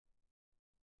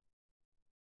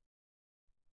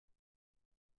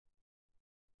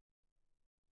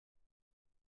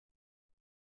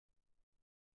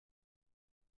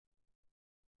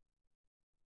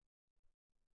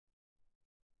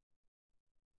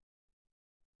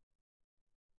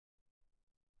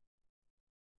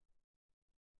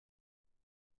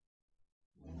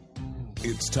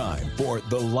It's time for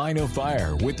The Line of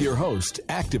Fire with your host,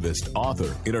 activist,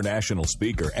 author, international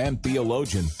speaker, and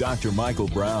theologian, Dr. Michael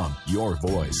Brown, your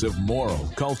voice of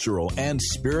moral, cultural, and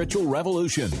spiritual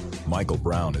revolution. Michael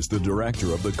Brown is the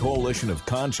director of the Coalition of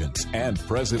Conscience and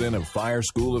president of Fire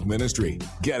School of Ministry.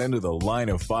 Get into The Line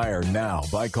of Fire now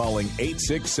by calling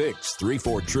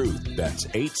 866-34-TRUTH. That's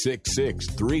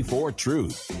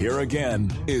 866-34-TRUTH. Here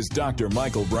again is Dr.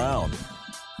 Michael Brown.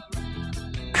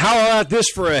 How about this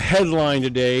for a headline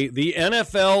today? The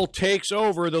NFL takes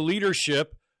over the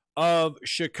leadership of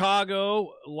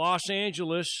Chicago, Los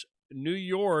Angeles, New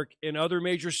York, and other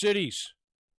major cities.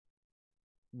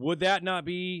 Would that not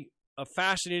be a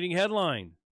fascinating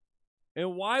headline?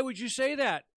 And why would you say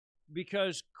that?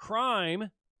 Because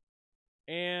crime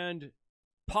and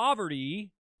poverty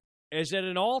is at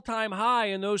an all-time high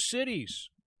in those cities.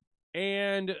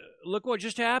 And look what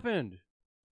just happened.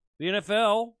 The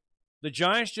NFL... The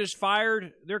Giants just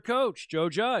fired their coach, Joe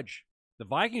Judge. The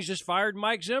Vikings just fired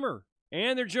Mike Zimmer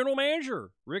and their general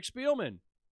manager, Rick Spielman.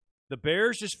 The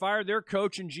Bears just fired their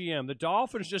coach and GM. The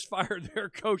Dolphins just fired their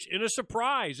coach in a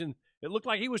surprise, and it looked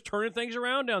like he was turning things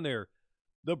around down there.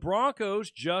 The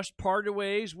Broncos just parted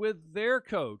ways with their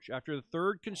coach after the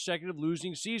third consecutive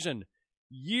losing season.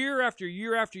 Year after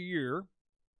year after year,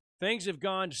 things have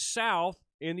gone south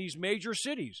in these major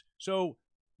cities. So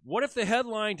what if the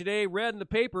headline today read in the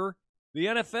paper, the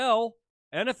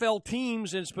NFL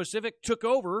teams in specific, took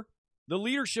over the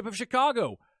leadership of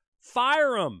Chicago?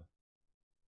 Fire them.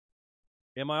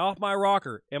 Am I off my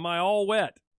rocker? Am I all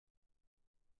wet?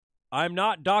 I'm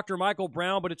not Dr. Michael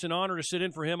Brown, but it's an honor to sit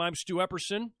in for him. I'm Stu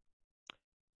Epperson,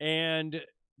 and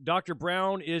Dr.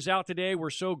 Brown is out today. We're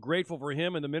so grateful for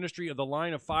him and the ministry of the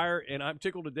Line of Fire, and I'm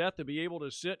tickled to death to be able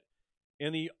to sit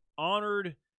in the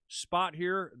honored spot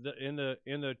here in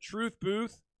the truth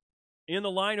booth in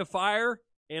the Line of Fire,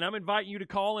 and I'm inviting you to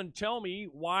call and tell me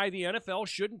why the NFL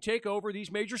shouldn't take over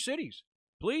these major cities.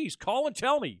 Please call and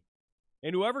tell me.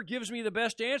 And whoever gives me the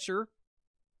best answer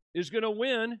is going to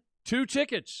win 2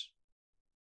 tickets.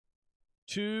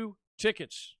 2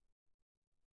 tickets.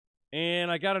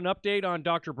 And I got an update on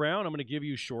Dr. Brown I'm going to give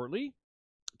you shortly.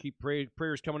 Keep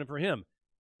prayers coming in for him.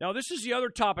 Now, this is the other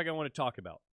topic I want to talk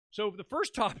about. So the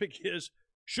first topic is,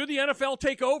 should the NFL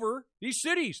take over these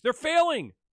cities? They're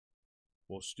failing.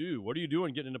 Well, Stu, what are you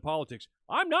doing getting into politics?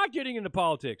 I'm not getting into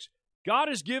politics. God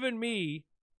has given me,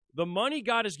 the money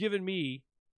God has given me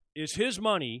is his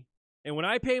money, and when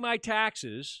I pay my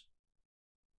taxes,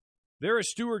 they're a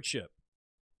stewardship.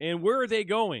 And where are they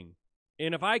going?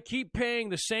 And if I keep paying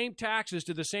the same taxes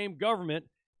to the same government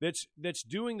that's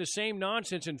doing the same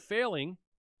nonsense and failing,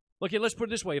 okay, let's put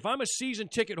it this way. If I'm a season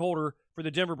ticket holder for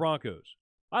the Denver Broncos,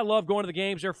 I love going to the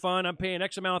games. They're fun. I'm paying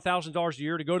X amount of $1,000 a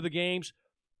year to go to the games,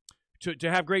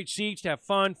 to have great seats, to have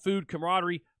fun, food,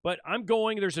 camaraderie. But I'm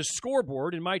going, there's a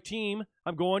scoreboard in my team,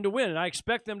 I'm going to win. And I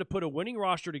expect them to put a winning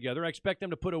roster together. I expect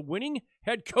them to put a winning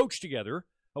head coach together,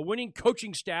 a winning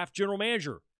coaching staff, general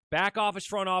manager, back office,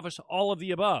 front office, all of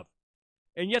the above.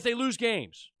 And yet they lose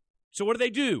games. So what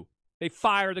do? They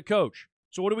fire the coach.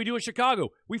 So what do we do in Chicago?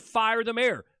 We fire the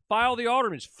mayor, fire the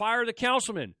aldermen, fire the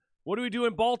councilman. What do we do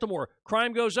in Baltimore?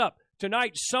 Crime goes up.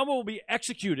 Tonight, someone will be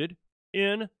executed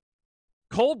in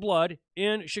cold blood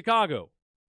in Chicago.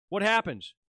 What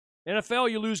happens?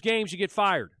 NFL, you lose games, you get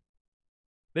fired.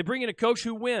 They bring in a coach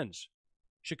who wins.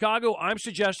 Chicago, I'm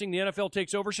suggesting the NFL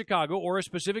takes over Chicago or a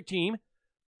specific team,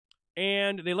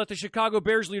 and they let the Chicago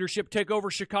Bears leadership take over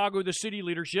Chicago, the city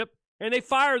leadership, and they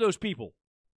fire those people.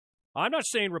 I'm not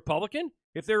saying Republican.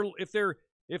 If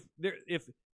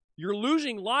you're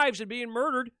losing lives and being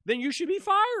murdered, then you should be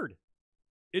fired.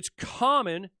 It's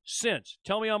common sense.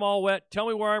 Tell me I'm all wet. Tell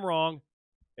me where I'm wrong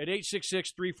at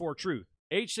 866-34-TRUTH.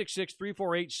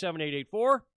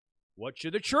 866-348-7884. What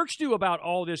should the church do about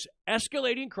all this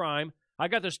escalating crime? I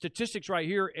got the statistics right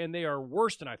here, and they are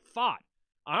worse than I thought.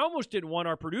 I almost didn't want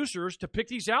our producers to pick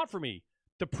these out for me,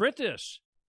 to print this.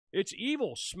 It's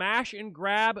evil. Smash and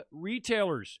grab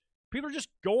retailers. People are just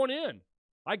going in.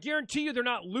 I guarantee you they're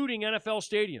not looting NFL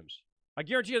stadiums. I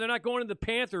guarantee you they're not going to the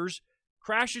Panthers,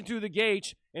 crashing through the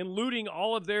gates, and looting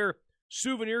all of their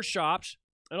souvenir shops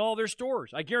and all their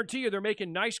stores. I guarantee you they're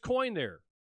making nice coin there.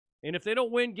 And if they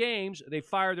don't win games, they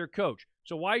fire their coach.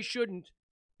 So why shouldn't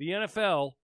the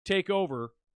NFL take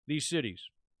over these cities?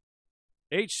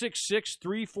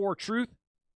 866-34-TRUTH,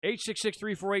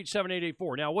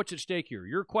 866-348-7884. Now, what's at stake here?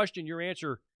 Your question, your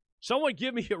answer. Someone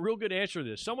give me a real good answer to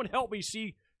this. Someone help me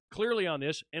see clearly on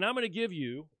this, and I'm going to give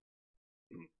you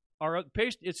our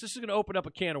paste. This is going to open up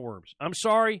a can of worms. I'm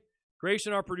sorry.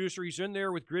 Grayson, our producer, he's in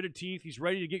there with gritted teeth. He's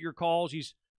ready to get your calls.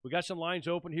 We got some lines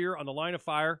open here on the Line of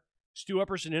Fire. Stu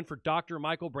Epperson in for Dr.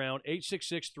 Michael Brown,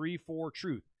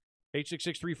 866-34-TRUTH,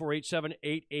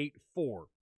 866-348-7884.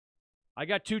 I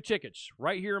got 2 tickets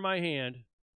right here in my hand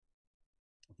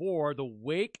for the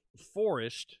Wake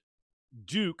Forest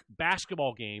Duke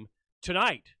basketball game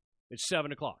tonight at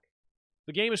 7 o'clock.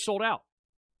 The game is sold out,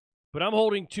 but I'm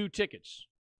holding 2 tickets,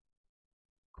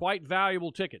 quite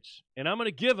valuable tickets, and I'm going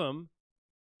to give them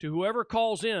to whoever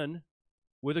calls in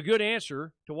with a good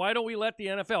answer to why don't we let the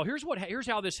NFL. Here's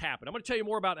how this happened. I'm going to tell you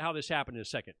more about how this happened in a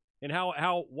second, and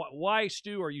why,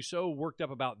 Stu, are you so worked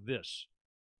up about this?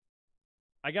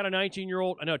 I got a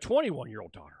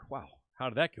 21-year-old daughter. Wow, how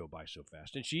did that go by so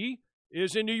fast? And she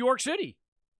is in New York City,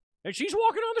 and she's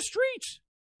walking on the streets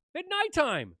at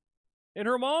nighttime. And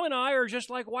her mom and I are just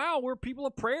like, wow, we're people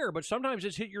of prayer, but sometimes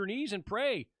it's hit your knees and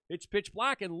pray. It's pitch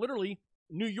black, and literally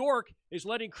New York is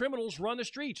letting criminals run the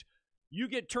streets. You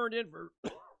get turned in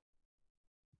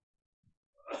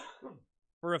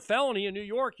for a felony in New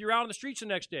York, you're out on the streets the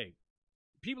next day.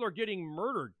 People are getting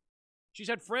murdered. She's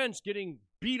had friends getting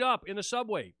beat up in the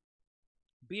subway,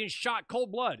 being shot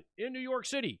cold blood in New York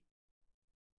City.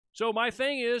 So my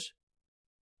thing is,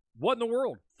 what in the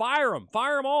world? Fire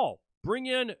them all. Bring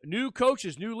in new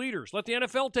coaches, new leaders. Let the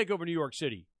NFL take over New York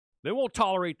City. They won't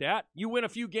tolerate that. You win a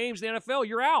few games in the NFL,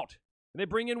 you're out. And they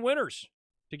bring in winners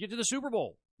to get to the Super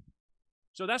Bowl.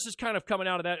 So that's just kind of coming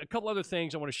out of that. A couple other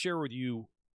things I want to share with you.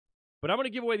 But I'm going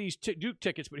to give away these Duke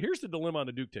tickets. But here's the dilemma on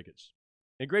the Duke tickets.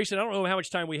 And Grayson, I don't know how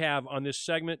much time we have on this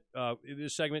segment, so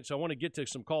I want to get to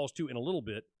some calls too in a little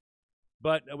bit.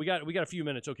 But we got a few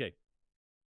minutes. Okay.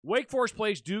 Wake Forest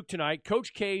plays Duke tonight.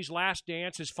 Coach K's last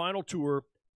dance, his final tour.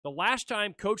 The last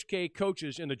time Coach K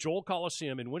coaches in the Joel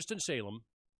Coliseum in Winston-Salem,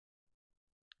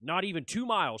 not even 2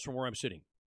 miles from where I'm sitting.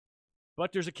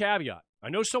 But there's a caveat. I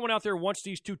know someone out there wants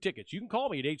these 2 tickets. You can call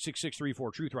me at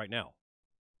 866-34-TRUTH right now.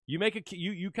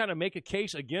 You kind of make a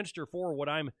case against or for what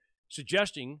I'm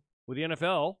suggesting with the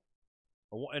NFL,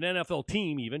 an NFL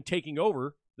team even, taking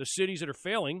over the cities that are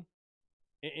failing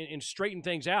and straighten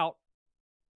things out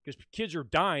because kids are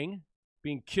dying,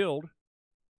 being killed.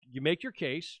 You make your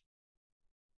case.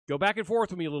 Go back and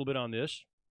forth with me a little bit on this.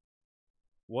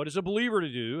 What is a believer to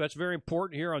do? That's very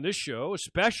important here on this show,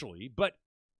 especially. But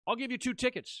I'll give you 2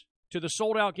 tickets to the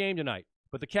sold-out game tonight.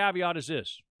 But the caveat is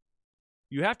this.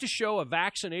 You have to show a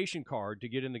vaccination card to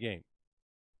get in the game.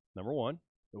 Number 1.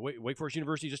 Wake Forest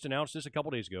University just announced this a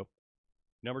couple days ago.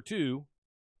 Number 2,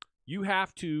 you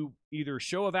have to either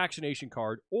show a vaccination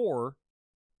card or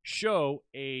show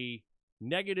a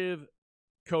negative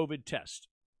COVID test.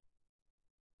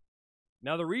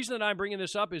 Now, the reason that I'm bringing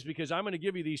this up is because I'm going to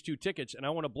give you these 2 tickets, and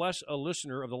I want to bless a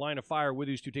listener of the Line of Fire with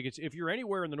these 2 tickets. If you're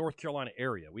anywhere in the North Carolina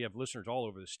area, we have listeners all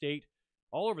over the state,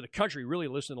 all over the country really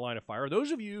listen to the Line of Fire.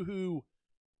 Those of you who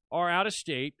are out of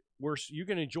state, where you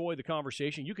can enjoy the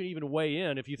conversation, you can even weigh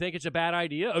in if you think it's a bad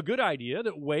idea, a good idea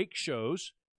that Wake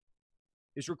shows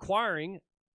is requiring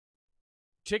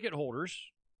ticket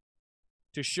holders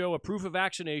to show a proof of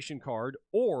vaccination card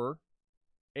or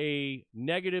a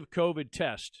negative COVID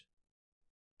test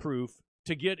proof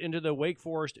to get into the Wake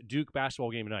Forest Duke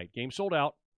basketball game tonight. Game sold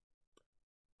out.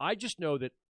 I just know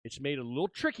that it's made it a little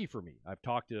tricky for me. I've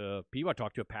talked to people. I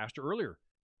talked to a pastor earlier.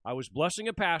 I was blessing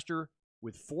a pastor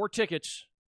with 4 tickets,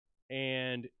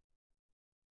 and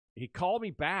he called me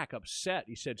back upset.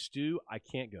 He said, Stu, I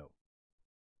can't go.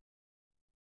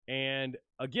 And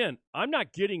again, I'm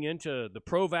not getting into the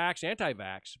pro-vax,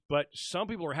 anti-vax, but some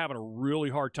people are having a really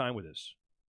hard time with this.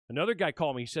 Another guy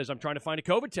called me. He says, I'm trying to find a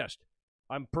COVID test.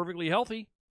 I'm perfectly healthy,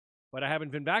 but I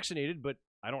haven't been vaccinated, but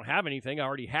I don't have anything. I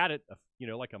already had it,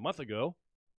 like a month ago.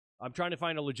 I'm trying to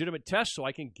find a legitimate test so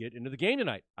I can get into the game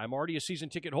tonight. I'm already a season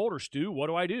ticket holder, Stu. What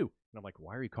do I do? And I'm like,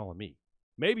 why are you calling me?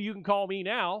 Maybe you can call me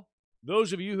now,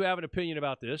 those of you who have an opinion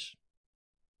about this.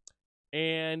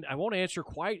 And I won't answer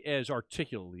quite as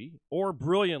articulately or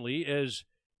brilliantly as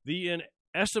the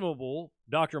inestimable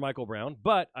Dr. Michael Brown,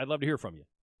 but I'd love to hear from you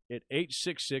at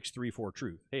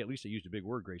 866-34-TRUTH. Hey, at least I used a big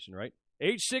word, Grayson, right?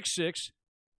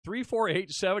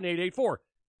 866-348-7884.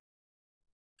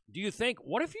 Do you think,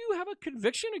 what if you have a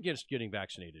conviction against getting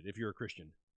vaccinated if you're a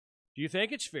Christian? Do you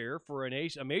think it's fair for a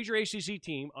major ACC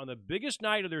team on the biggest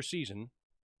night of their season,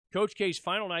 Coach K's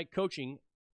final night coaching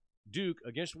Duke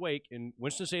against Wake in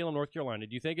Winston-Salem, North Carolina,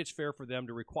 do you think it's fair for them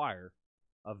to require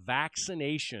a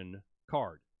vaccination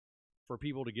card for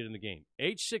people to get in the game?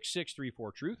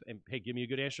 866-34-TRUTH. And, hey, give me a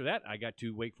good answer to that. I got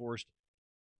 2 Wake Forest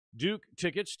Duke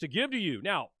tickets to give to you.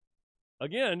 Now,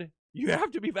 again, you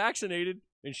have to be vaccinated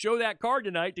and show that card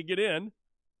tonight to get in,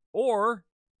 or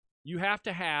you have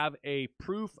to have a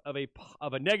proof of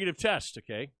a negative test,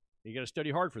 okay? You got to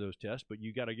study hard for those tests, but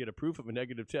you got to get a proof of a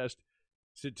negative test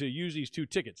to use these 2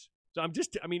 tickets. So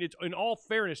it's in all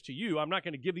fairness to you, I'm not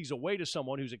going to give these away to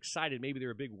someone who's excited. Maybe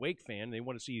they're a big Wake fan and they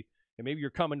want to see, and maybe you're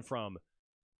coming from,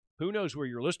 who knows where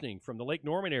you're listening, from the Lake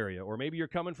Norman area, or maybe you're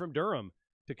coming from Durham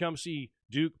to come see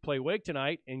Duke play Wake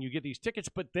tonight, and you get these tickets,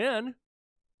 but then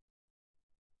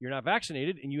you're not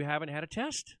vaccinated and you haven't had a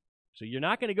test. So you're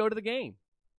not going to go to the game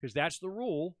because that's the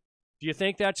rule. Do you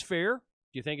think that's fair?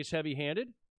 Do you think it's heavy-handed?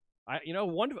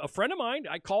 A friend of mine,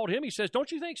 I called him. He says,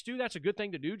 don't you think, Stu, that's a good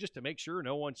thing to do just to make sure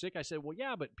no one's sick? I said, well,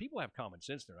 yeah, but people have common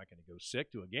sense. They're not going to go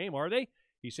sick to a game, are they?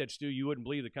 He said, Stu, you wouldn't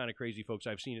believe the kind of crazy folks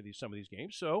I've seen at some of these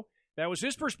games. So that was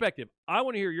his perspective. I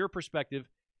want to hear your perspective,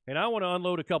 and I want to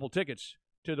unload a couple tickets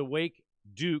to the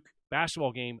Wake-Duke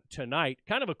basketball game tonight.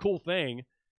 Kind of a cool thing.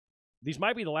 These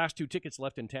might be the last 2 tickets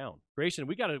left in town. Grayson,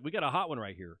 we got a hot one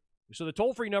right here. So the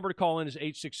toll-free number to call in is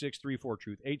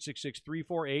 866-34-TRUTH,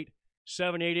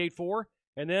 866-348-7884.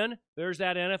 And then there's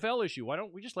that NFL issue. Why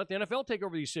don't we just let the NFL take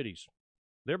over these cities?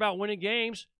 They're about winning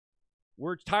games.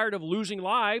 We're tired of losing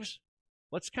lives.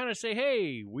 Let's kind of say,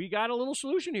 hey, we got a little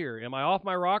solution here. Am I off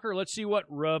my rocker? Let's see what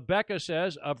Rebecca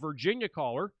says, a Virginia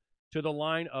caller to the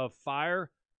line of fire.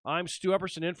 I'm Stu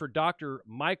Epperson in for Dr.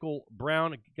 Michael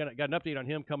Brown. Got an update on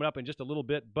him coming up in just a little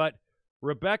bit. But,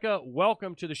 Rebecca,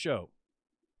 welcome to the show.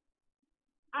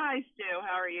 Hi, Stu.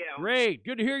 How are you? Great.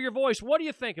 Good to hear your voice. What do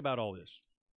you think about all this?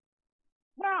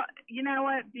 Well, you know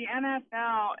what? The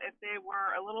NFL, if they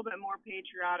were a little bit more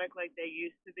patriotic like they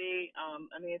used to be,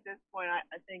 at this point, I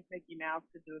think Mickey Mouse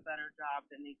could do a better job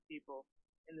than these people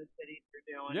in the cities are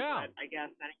doing. Yeah. But I guess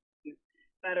anything's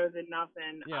better than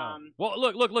nothing. Yeah. Well,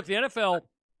 look.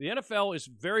 The NFL is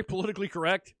very politically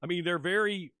correct. I mean, they're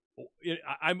very.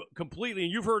 I'm completely,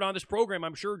 and you've heard on this program,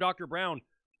 I'm sure, Dr. Brown,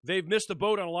 they've missed the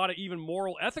boat on a lot of even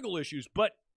moral, ethical issues.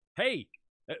 But hey,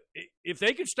 if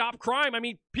they could stop crime,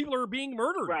 people are being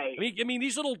murdered. Right.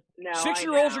 These little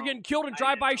 6-year-olds are getting killed in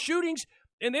drive-by shootings,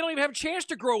 and they don't even have a chance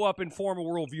to grow up and form a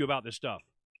worldview about this stuff.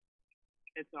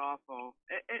 It's awful.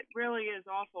 It really is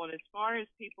awful. And as far as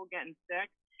people getting sick,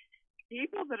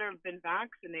 people that have been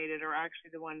vaccinated are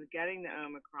actually the ones getting the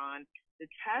Omicron. The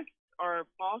tests are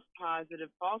false positive,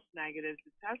 false negatives.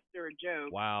 The tests are a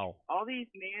joke. Wow. All these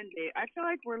mandates. I feel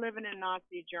like we're living in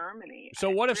Nazi Germany. So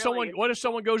what if someone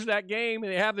goes to that game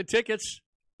and they have the tickets?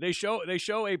 They show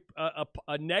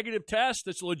a negative test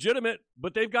that's legitimate,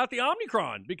 but they've got the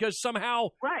Omicron because somehow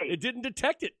it didn't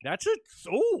detect it. That's it.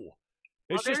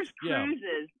 It's there's just cruises.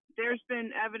 Yeah. There's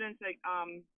been evidence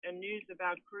and news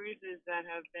about cruises that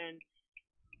have been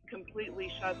completely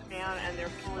shut down, and they're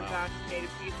full of vaccinated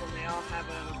people, and they all have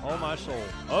a... Oh, my soul.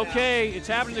 Okay, it's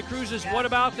happening to cruises. Yeah. What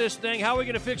about this thing? How are we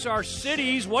going to fix our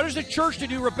cities? What is the church to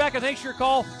do? Rebecca, thanks for your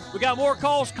call. We got more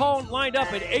calls lined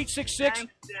up at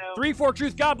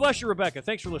 866-34-TRUTH. God bless you, Rebecca.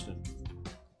 Thanks for listening.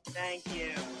 Thank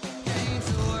you.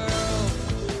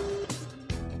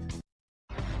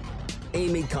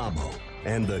 Amy Cabo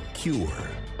and The Cure.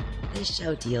 This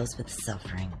show deals with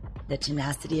suffering, the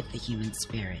tenacity of the human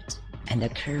spirit, and the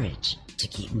courage to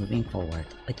keep moving forward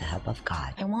with the help of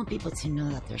God. I want people to know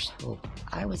that there's hope.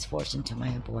 I was forced into my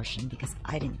abortion because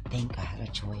I didn't think I had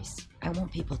a choice. I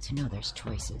want people to know there's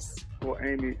choices. Well,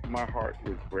 Amy, my heart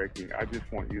is breaking. I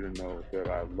just want you to know that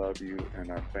I love you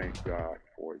and I thank God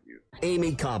for you.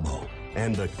 Amy Cabo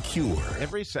and The Cure.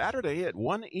 Every Saturday at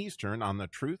 1 Eastern on the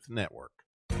Truth Network.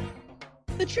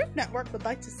 The Truth Network would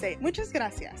like to say muchas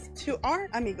gracias to our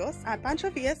amigos at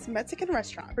Pancho Villa's Mexican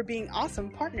Restaurant for being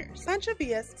awesome partners. Pancho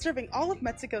Villa's, serving all of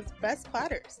Mexico's best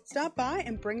platters. Stop by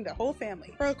and bring the whole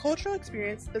family for a cultural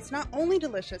experience that's not only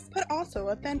delicious, but also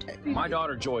authentic. My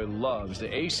daughter Joy loves the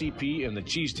ACP and the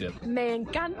cheese dip. Me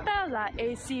encanta la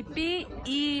ACP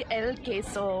y el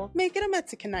queso. Make it a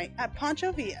Mexican night at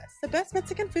Pancho Villa's, the best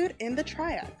Mexican food in the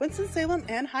Triad, Winston-Salem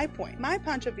and High Point.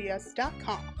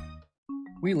 MyPanchovillas.com.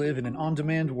 We live in an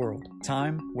on-demand world.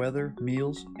 Time, weather,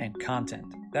 meals, and content.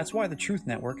 That's why the Truth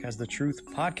Network has the Truth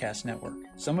Podcast Network.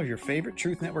 Some of your favorite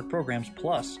Truth Network programs,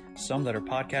 plus some that are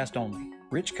podcast only.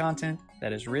 Rich content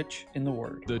that is rich in the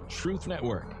Word. The Truth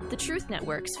Network. The Truth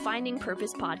Network's Finding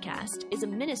Purpose podcast is a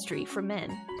ministry for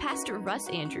men. Pastor Russ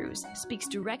Andrews speaks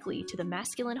directly to the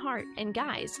masculine heart, and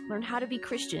guys learn how to be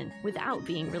Christian without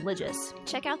being religious.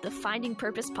 Check out the Finding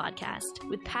Purpose podcast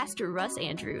with Pastor Russ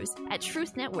Andrews at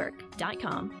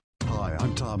truthnetwork.com. Hi,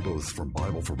 I'm Tom Booth from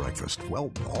Bible for Breakfast.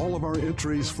 Well, all of our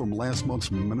entries from last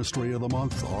month's Ministry of the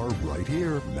Month are right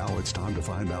here. Now it's time to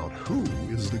find out who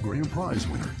is the grand prize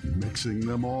winner. Mixing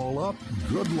them all up.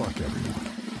 Good luck,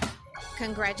 everyone.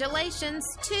 Congratulations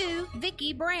to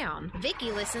Vicki Brown.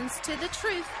 Vicki listens to The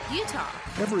Truth, Utah.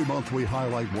 Every month we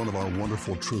highlight one of our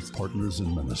wonderful truth partners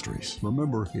in ministries.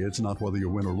 Remember, it's not whether you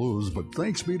win or lose, but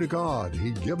thanks be to God,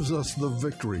 He gives us the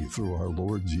victory through our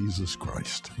Lord Jesus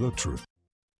Christ. The Truth.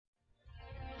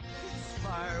 It's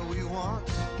fire we want,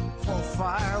 for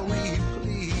fire we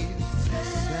plead.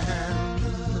 Stand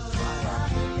the fire.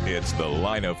 It's The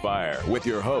Line of Fire with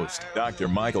your host, Dr.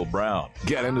 Michael Brown.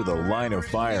 Get into the Line of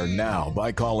Fire now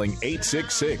by calling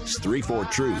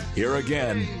 866-34-TRUTH. Here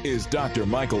again is Dr.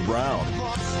 Michael Brown.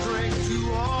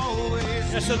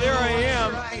 Yeah, so there I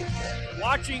am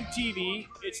watching TV.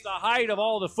 It's the height of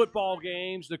all the football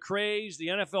games, the craze, the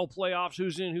NFL playoffs,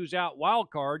 who's in, who's out,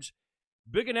 wild cards.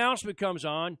 Big announcement comes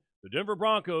on. The Denver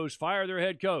Broncos fire their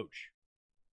head coach.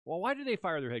 Well, why did they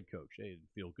fire their head coach? They didn't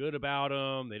feel good about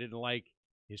him. They didn't like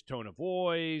his tone of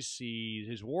voice,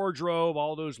 his wardrobe,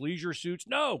 all those leisure suits.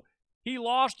 No, he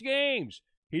lost games.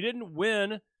 He didn't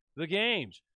win the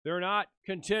games. They're not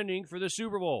contending for the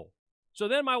Super Bowl. So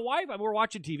then my wife, we're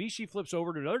watching TV. She flips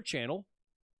over to another channel,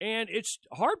 and it's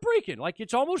heartbreaking. Like,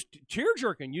 it's almost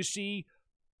tear-jerking. You see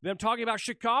them talking about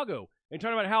Chicago and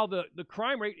talking about how the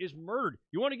crime rate is murdered.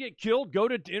 You want to get killed? Go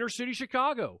to inner city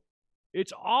Chicago.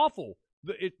 It's awful.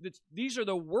 These are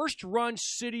the worst-run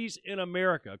cities in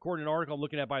America, according to an article I'm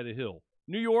looking at by The Hill.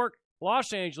 New York,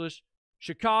 Los Angeles,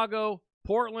 Chicago,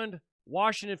 Portland,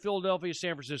 Washington, Philadelphia,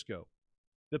 San Francisco.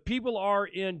 The people are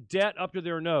in debt up to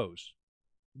their nose.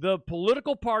 The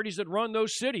political parties that run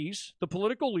those cities, the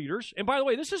political leaders, and by the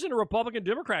way, this isn't a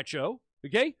Republican-Democrat show,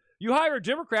 okay? You hire a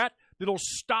Democrat that'll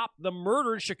stop the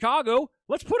murder in Chicago,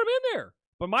 let's put him in there.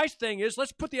 But my thing is,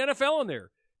 let's put the NFL in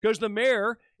there. Because the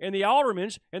mayor and the aldermen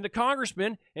and the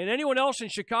congressmen and anyone else in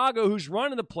Chicago who's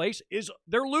running the place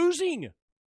they're losing.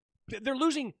 They're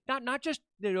losing not just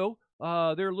their little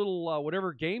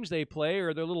whatever games they play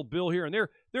or their little bill here and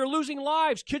there. They're losing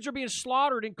lives. Kids are being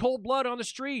slaughtered in cold blood on the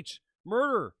streets.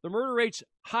 Murder. The murder rate's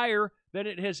higher than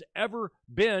it has ever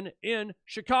been in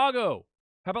Chicago.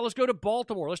 How about let's go to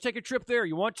Baltimore? Let's take a trip there.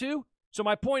 You want to? So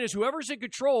my point is, whoever's in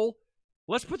control,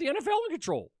 let's put the NFL in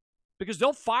control because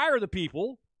they'll fire the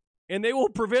people. And they will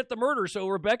prevent the murder. So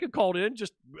Rebecca called in,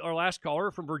 just our last caller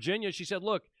from Virginia. She said,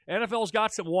 look, NFL's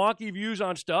got some wonky views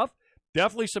on stuff,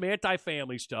 definitely some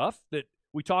anti-family stuff that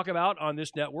we talk about on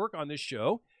this network, on this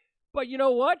show. But you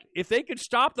know what? If they could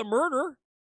stop the murder,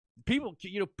 people,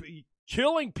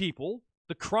 killing people,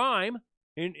 the crime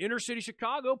in inner city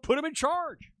Chicago, put them in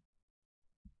charge.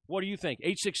 What do you think?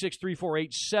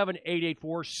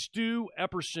 866-348-7884. Stu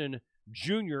Epperson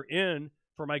Jr. in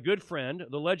for my good friend,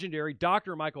 the legendary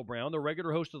Dr. Michael Brown, the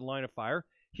regular host of The Line of Fire.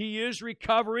 He is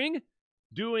recovering,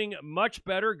 doing much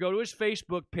better. Go to his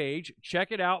Facebook page.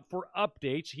 Check it out for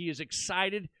updates. He is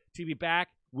excited to be back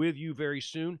with you very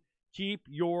soon. Keep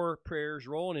your prayers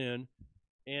rolling in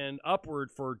and upward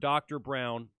for Dr.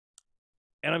 Brown.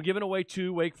 And I'm giving away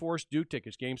 2 Wake Forest Duke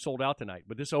tickets. Game sold out tonight.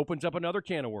 But this opens up another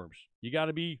can of worms. You got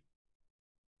to be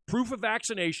proof of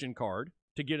vaccination card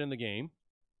to get in the game.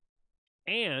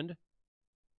 And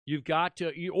you've got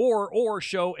to, or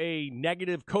show a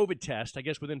negative COVID test, I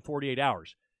guess, within 48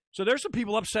 hours. So there's some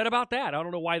people upset about that. I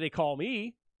don't know why they call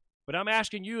me, but I'm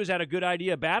asking you, is that a good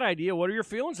idea, bad idea? What are your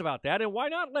feelings about that? And why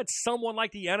not let someone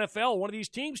like the NFL, one of these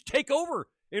teams, take over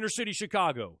inner city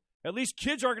Chicago? At least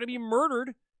kids aren't going to be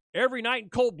murdered every night in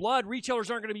cold blood. Retailers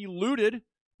aren't going to be looted.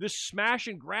 This smash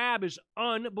and grab is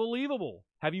unbelievable.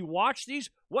 Have you watched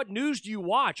these? What news do you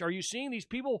watch? Are you seeing these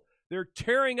people? They're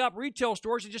tearing up retail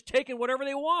stores and just taking whatever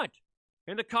they want.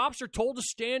 And the cops are told to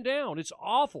stand down. It's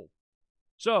awful.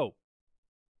 So,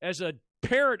 as a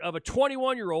parent of a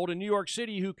 21-year-old in New York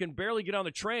City who can barely get on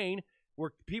the train,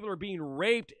 where people are being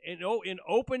raped in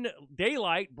open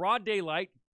daylight, broad daylight,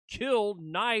 killed,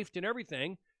 knifed, and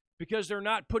everything, because they're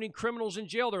not putting criminals in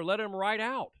jail. They're letting them right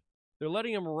out. They're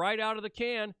letting them right out of the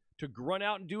can to run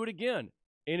out and do it again.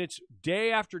 And it's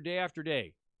day after day after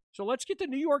day. So let's get the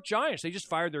New York Giants. They just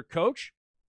fired their coach.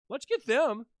 Let's get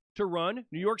them to run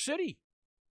New York City.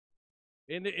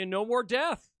 And no more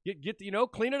death.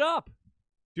 Clean it up.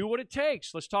 Do what it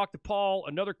takes. Let's talk to Paul,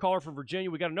 another caller from Virginia.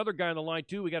 We got another guy on the line,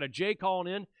 too. We got a Jay calling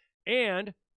in.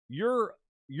 And your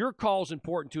call is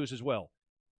important to us as well.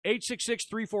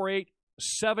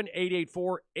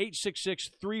 866-348-7884.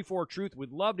 866-34-TRUTH.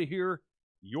 We'd love to hear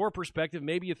your perspective.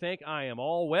 Maybe you think I am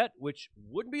all wet, which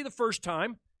wouldn't be the first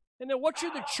time. And then what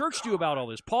should the church do about all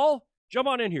this? Paul, jump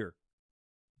on in here.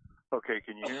 Okay,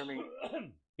 can you hear me?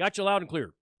 Got you loud and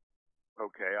clear.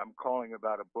 Okay, I'm calling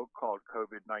about a book called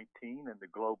COVID-19 and the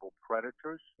Global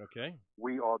Predators. Okay.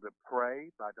 We Are the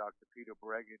Prey by Dr. Peter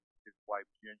Breggin and his wife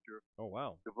Ginger. Oh,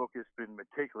 wow. The book has been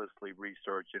meticulously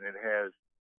researched, and it has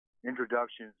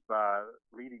introductions by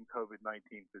leading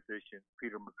COVID-19 physicians,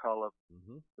 Peter McCullough,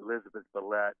 Elizabeth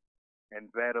Billette, and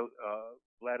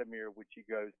Vladimir, which he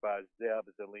goes by Zev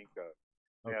Zelenko.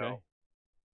 Okay. Now,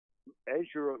 as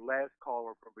your last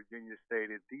caller from Virginia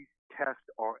stated, these tests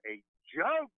are a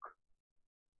joke.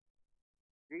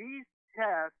 These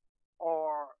tests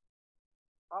are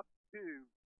up to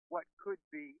what could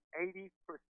be 80%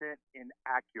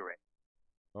 inaccurate.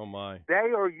 Oh, my.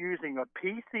 They are using a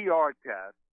PCR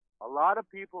test. A lot of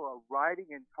people are writing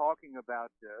and talking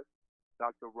about this.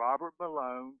 Dr. Robert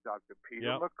Malone, Dr.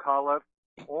 Peter McCullough,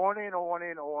 on and on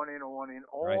and on and on and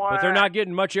on. Right. But they're not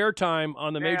getting much airtime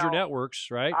on the major networks,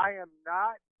 right? I am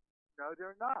not. No,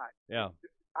 they're not. Yeah.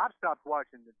 I've stopped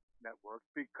watching the networks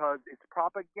because it's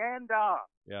propaganda.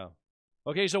 Yeah.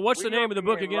 Okay, so what's the name of the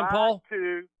book again, Paul?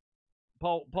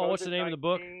 Paul, what's the name of the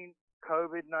book?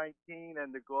 COVID-19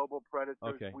 and the global predators.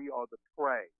 Okay. We are the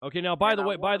prey. Okay, now by the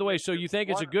way, so you think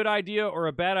it's a good idea or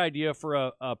a bad idea for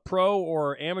a pro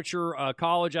or amateur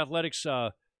college athletics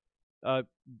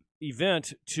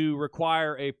event to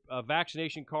require a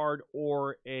vaccination card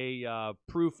or a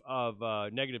proof of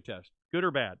negative test? Good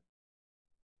or bad?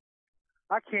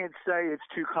 I can't say it's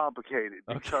too complicated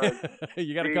because okay.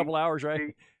 You got a couple hours,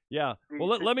 right? Yeah. Well,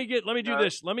 let me do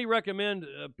this. Let me recommend.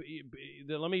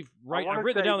 Let me write. I've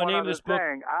written down the name of this book.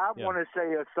 I want to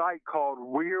say a site called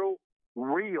Real,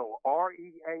 REAL,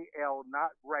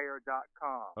 not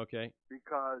rare.com. Okay.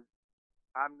 Because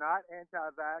I'm not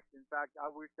anti-vax. In fact, I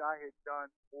wish I had done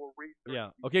more research. Yeah.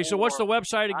 Okay. So what's the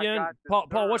website again,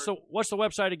 Paul? What's the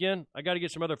website again? I got to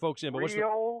get some other folks in. But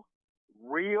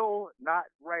Real, not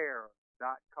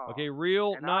rare.com. Okay.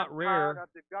 Real, and not I'm rare. tired of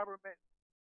the government.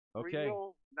 Okay.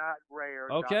 Real, not rare.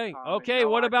 Okay. Okay.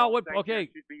 What about what? Okay.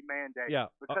 Should be mandated. Yeah.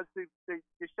 Because the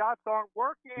shots aren't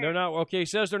working. They're not. Okay.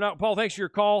 Says they're not. Paul, thanks for your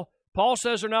call. Paul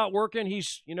says they're not working.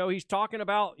 He's talking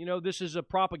about, this is a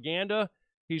propaganda.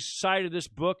 He's cited this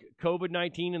book,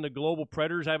 COVID-19 and the Global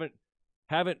Predators.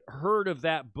 Haven't heard of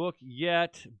that book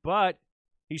yet, but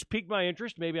he's piqued my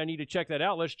interest. Maybe I need to check that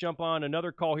out. Let's jump on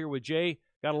another call here with Jay.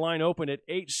 Got a line open at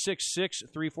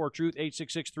 866-34-TRUTH,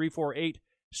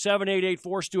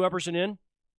 866-348-7884. Stu Epperson in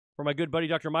for my good buddy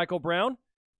Dr. Michael Brown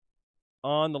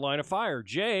on the line of fire.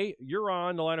 Jay, you're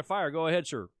on the line of fire. Go ahead,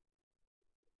 sir.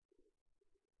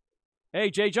 Hey,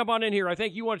 Jay, jump on in here. I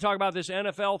think you want to talk about this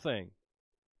NFL thing.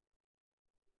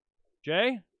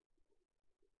 Jay?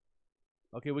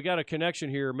 Okay, we got a connection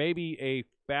here. Maybe a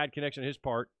bad connection on his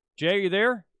part. Jay, are you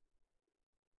there?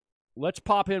 Let's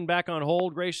pop him back on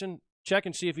hold, Grayson. Check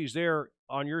and see if he's there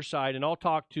on your side, and I'll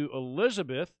talk to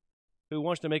Elizabeth, who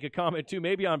wants to make a comment, too,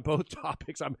 maybe on both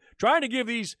topics. I'm trying to give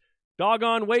these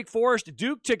doggone Wake Forest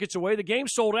Duke tickets away. The game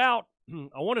sold out. I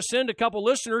want to send a couple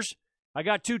listeners. I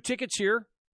got 2 tickets here.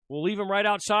 We'll leave them right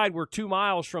outside. We're 2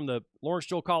 miles from the Lawrence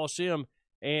Joel Coliseum,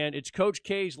 and it's Coach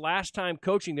K's last time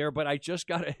coaching there, but I just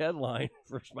got a headline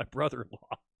from my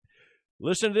brother-in-law.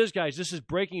 Listen to this, guys. This is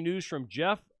breaking news from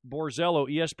Jeff Borzello,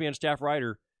 ESPN staff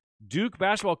writer. Duke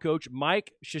basketball coach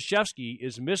Mike Krzyzewski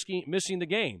is missing the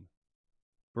game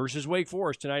versus Wake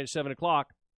Forest tonight at 7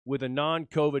 o'clock with a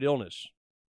non-COVID illness.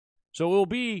 So it will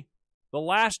be the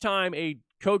last time a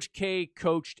Coach K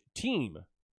coached team,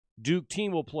 Duke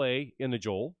team, will play in the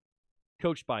Joel,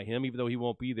 coached by him, even though he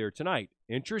won't be there tonight.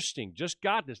 Interesting. Just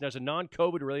got this. That's a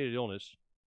non-COVID-related illness.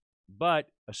 But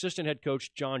assistant head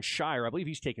coach John Shire, I believe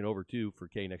he's taking over, too, for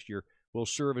K next year, will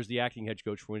serve as the acting head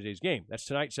coach for Wednesday's game. That's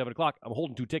tonight, 7 o'clock. I'm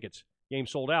holding 2 tickets. Game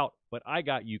sold out, but I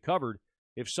got you covered.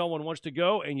 If someone wants to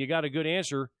go and you got a good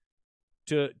answer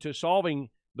to solving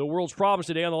the world's problems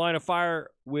today on the line of fire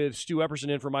with Stu Epperson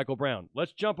in for Michael Brown.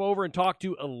 Let's jump over and talk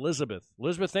to Elizabeth.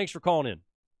 Elizabeth, thanks for calling in.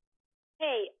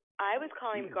 Hey, I was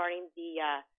calling regarding the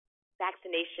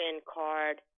vaccination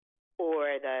card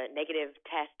or the negative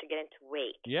test to get into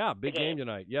Wake. Yeah, big game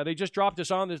tonight. Yeah, they just dropped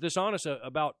this on us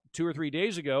about 2 or 3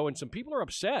 days ago, and some people are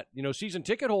upset. Season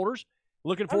ticket holders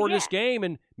looking forward to this game,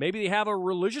 and maybe they have a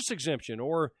religious exemption,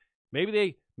 or maybe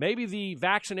the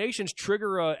vaccinations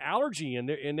trigger an allergy, and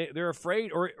they're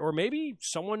afraid, or maybe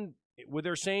someone with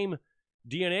their same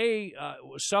DNA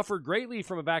suffered greatly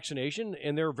from a vaccination,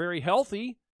 and they're very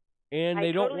healthy. And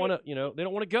they don't want to, they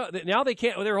don't want to go. Now they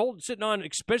can't. They're sitting on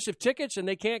expensive tickets, and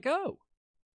they can't go.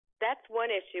 That's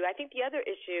one issue. I think the other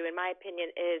issue, in my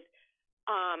opinion, is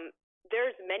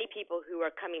there's many people who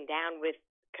are coming down with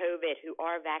COVID who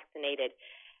are vaccinated.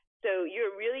 So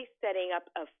you're really setting up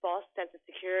a false sense of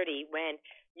security when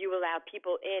you allow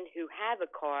people in who have a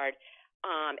card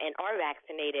and are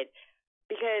vaccinated,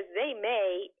 because they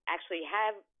may actually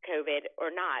have COVID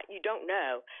or not. You don't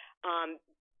know.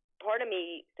 part of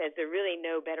me says they're really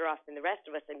no better off than the rest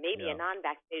of us, and maybe a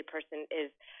non-vaccinated person is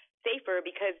safer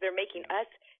because they're making us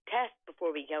test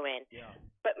before we go in. Yeah.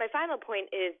 But my final point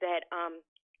is that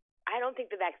I don't think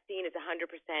the vaccine is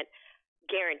 100%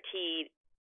 guaranteed,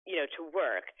 to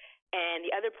work. And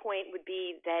the other point would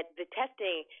be that the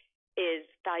testing is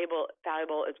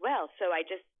valuable as well. So I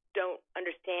just don't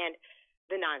understand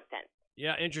the nonsense.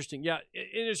 Yeah, interesting. Yeah,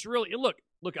 it is really look.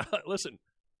 Listen,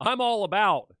 I'm all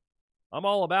about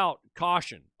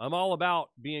caution. I'm all about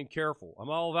being careful. I'm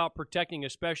all about protecting,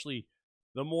 especially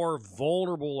the more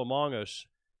vulnerable among us.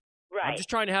 Right. I'm just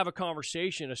trying to have a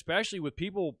conversation, especially with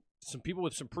some people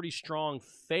with some pretty strong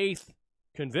faith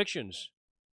convictions.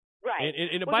 Right.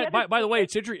 And by the way,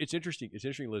 it's interesting. It's interesting,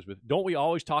 Elizabeth. Don't we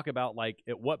always talk about, like,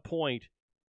 at what point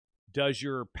does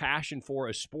your passion for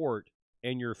a sport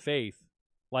and your faith,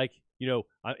 like,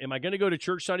 am I going to go to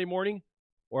church Sunday morning,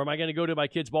 or am I going to go to my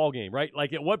kid's ball game? Right?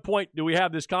 Like, at what point do we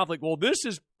have this conflict? Well, this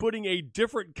is putting a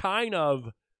different kind of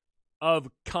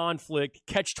conflict,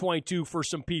 catch-22 for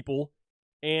some people.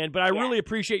 But I really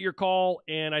appreciate your call,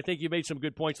 and I think you made some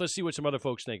good points. Let's see what some other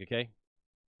folks think. Okay?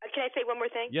 Can I say one more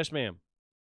thing? Yes, ma'am.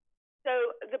 So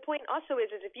the point also is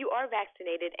if you are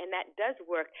vaccinated and that does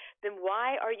work, then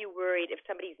why are you worried if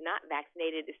somebody's not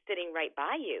vaccinated is sitting right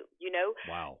by you?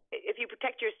 Wow. If you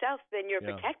protect yourself, then you're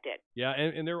protected. Yeah,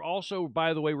 and they're also,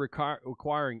 by the way,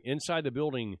 requiring inside the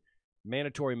building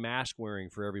mandatory mask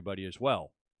wearing for everybody as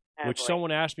well, which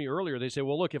someone asked me earlier. They say,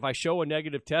 well, look, if I show a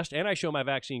negative test and I show my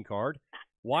vaccine card,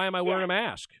 why am I wearing a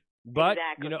mask? But,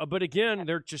 but again,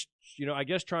 they're just, I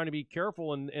guess trying to be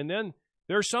careful. And then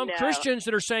there's some Christians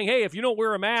that are saying, hey, if you don't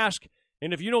wear a mask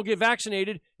and if you don't get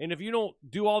vaccinated and if you don't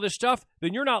do all this stuff,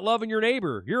 then you're not loving your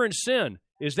neighbor. You're in sin.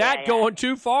 Is that going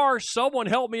too far? Someone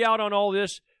help me out on all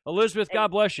this. Elizabeth,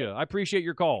 God bless you. I appreciate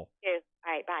your call. All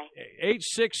right, bye.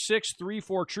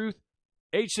 866-34-TRUTH,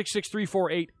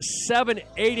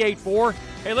 866-348-7884.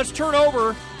 Hey, let's turn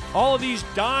over all of these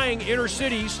dying inner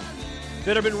cities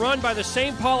that have been run by the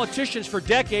same politicians for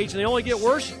decades, and they only get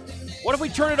worse. What if we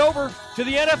turn it over to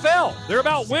the NFL? They're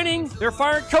about winning. They're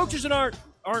firing coaches that aren't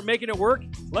making it work.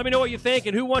 Let me know what you think,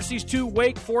 and who wants these 2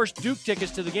 Wake Forest Duke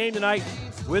tickets to the game tonight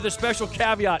with a special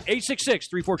caveat.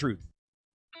 866-34-TRUTH.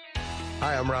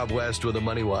 Hi, I'm Rob West with a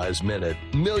MoneyWise Minute.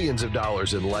 Millions of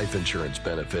dollars in life insurance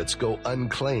benefits go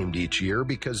unclaimed each year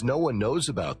because no one knows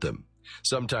about them.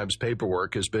 Sometimes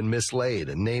paperwork has been mislaid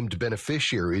and named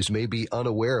beneficiaries may be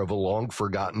unaware of a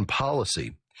long-forgotten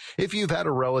policy. If you've had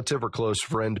a relative or close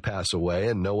friend pass away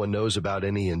and no one knows about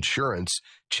any insurance,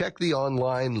 check the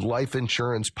online Life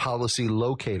Insurance Policy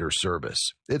Locator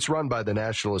service. It's run by the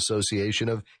National Association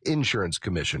of Insurance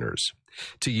Commissioners.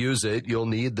 To use it, you'll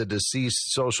need the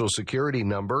deceased Social Security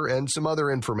number and some other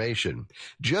information.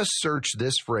 Just search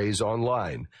this phrase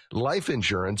online, Life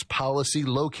Insurance Policy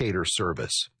Locator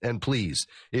Service. And please,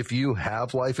 if you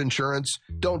have life insurance,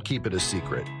 don't keep it a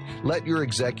secret. Let your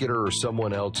executor or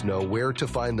someone else know where to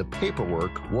find the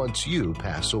paperwork once you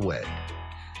pass away.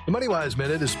 The MoneyWise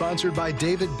Minute is sponsored by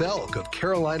David Belk of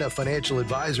Carolina Financial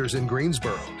Advisors in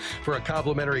Greensboro. For a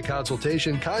complimentary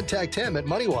consultation, contact him at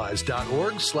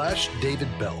moneywise.org/David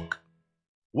Belk.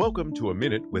 Welcome to A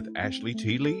Minute with Ashley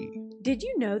T. Lee. Did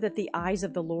you know that the eyes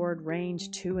of the Lord range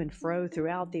to and fro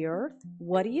throughout the earth?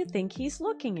 What do you think he's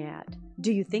looking at?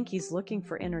 Do you think he's looking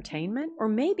for entertainment? Or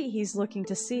maybe he's looking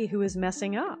to see who is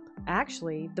messing up?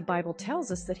 Actually, the Bible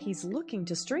tells us that he's looking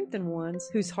to strengthen ones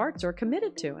whose hearts are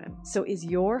committed to him. So is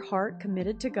your heart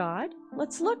committed to God?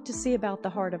 Let's look to see about the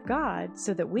heart of God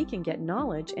so that we can get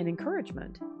knowledge and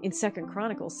encouragement. In 2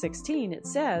 Chronicles 16, it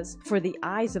says, "For the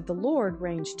eyes of the Lord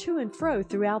range to and fro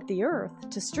throughout the earth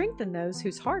to strengthen those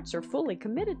whose hearts are fully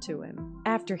committed to him."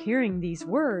 After hearing these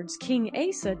words, King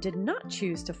Asa did not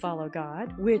choose to follow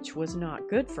God, which was not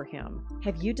good for him.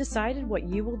 Have you decided what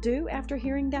you will do after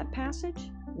hearing that passage?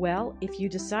 Well, if you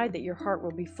decide that your heart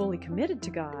will be fully committed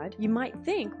to God, you might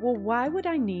think, well, why would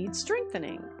I need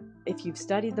strengthening? If you've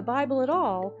studied the Bible at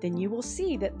all, then you will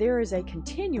see that there is a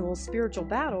continual spiritual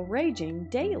battle raging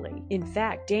daily. In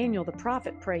fact, Daniel the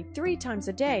prophet prayed 3 times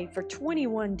a day for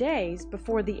 21 days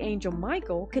before the angel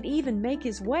Michael could even make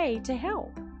his way to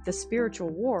help. The spiritual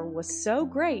war was so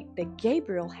great that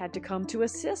Gabriel had to come to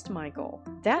assist Michael.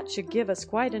 That should give us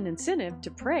quite an incentive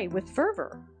to pray with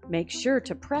fervor. Make sure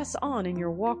to press on in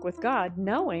your walk with God,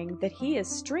 knowing that He is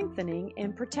strengthening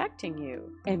and protecting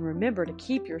you. And remember to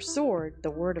keep your sword,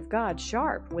 the Word of God,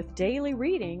 sharp with daily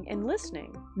reading and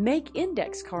listening. Make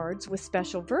index cards with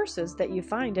special verses that you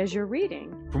find as you're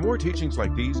reading. For more teachings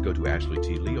like these, go to Ashley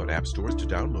T. Lee on app stores to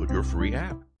download your free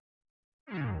app.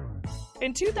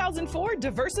 In 2004,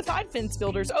 Diversified Fence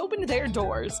Builders opened their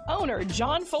doors. Owner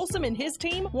John Folsom and his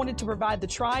team wanted to provide the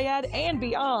triad and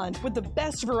beyond with the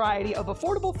best variety of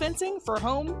affordable fencing for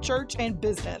home, church, and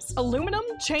business. Aluminum,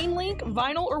 chain link,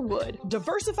 vinyl, or wood.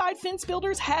 Diversified Fence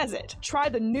Builders has it. Try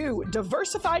the new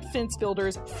Diversified Fence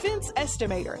Builders Fence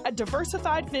Estimator at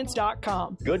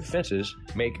diversifiedfence.com. Good fences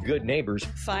make good neighbors.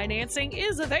 Financing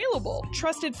is available.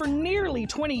 Trusted for nearly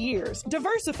 20 years.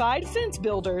 Diversified Fence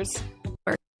Builders.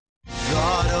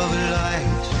 God of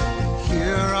light,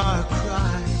 hear our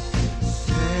cry,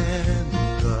 send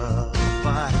the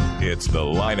fire. It's The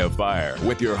Line of Fire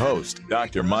with your host,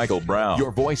 Dr. Michael Brown,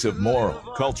 your voice of moral,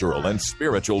 cultural, and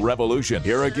spiritual revolution.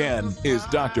 Here again is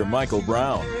Dr. Michael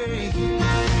Brown.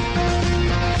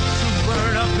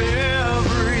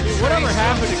 Whatever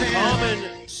happened to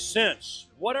common sense?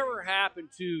 Whatever happened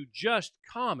to just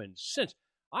common sense?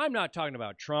 I'm not talking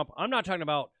about Trump. I'm not talking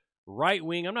about right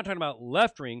wing. I'm not talking about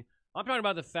left wing. I'm talking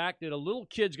about the fact that a little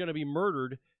kid's going to be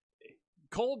murdered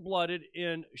cold-blooded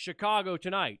in Chicago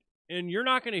tonight. And you're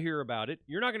not going to hear about it.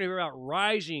 You're not going to hear about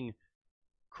rising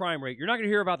crime rate. You're not going to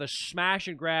hear about the smash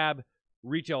and grab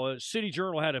retail. The City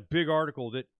Journal had a big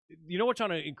article that, you know what's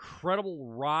on an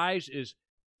incredible rise is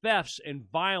thefts and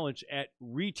violence at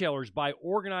retailers by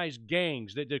organized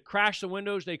gangs that crash the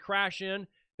windows, they crash in,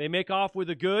 they make off with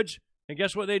the goods, and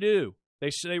guess what they do?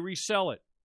 They resell it.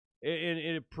 And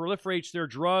it proliferates their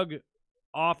drug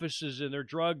offices and their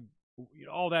drug,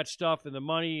 all that stuff and the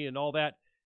money and all that.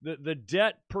 The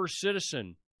debt per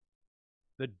citizen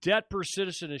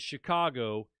in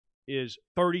Chicago is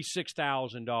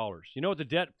 $36,000. You know what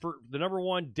the number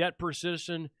one debt per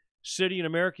citizen city in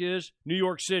America is? New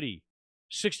York City,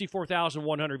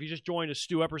 $64,100. If you just joined us,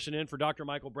 Stu Epperson in for Dr.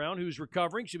 Michael Brown, who's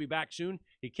recovering, should be back soon.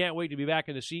 He can't wait to be back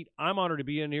in the seat. I'm honored to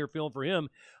be in here filling for him.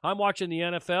 I'm watching the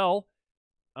NFL.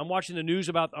 I'm watching the news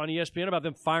on ESPN about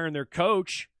them firing their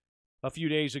coach a few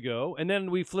days ago. And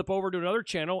then we flip over to another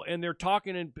channel, and they're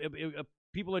talking, and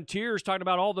people in tears talking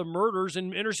about all the murders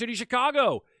in inner city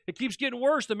Chicago. It keeps getting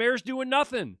worse. The mayor's doing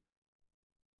nothing.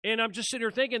 And I'm just sitting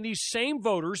here thinking, these same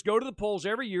voters go to the polls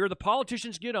every year. The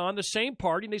politicians get on, the same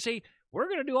party, and they say, we're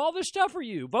going to do all this stuff for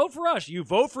you. Vote for us. You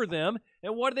vote for them,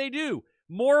 and what do?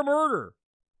 More murder.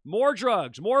 More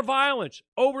drugs, more violence,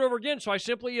 over and over again. So I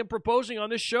simply am proposing on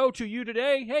this show to you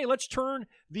today, hey, let's turn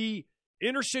the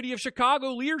inner city of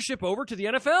Chicago leadership over to the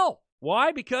NFL.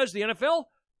 Why? Because the NFL,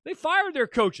 they fired their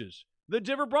coaches. The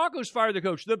Denver Broncos fired their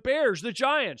coach. The Bears, the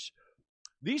Giants.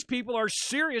 These people are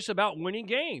serious about winning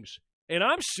games. And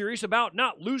I'm serious about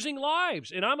not losing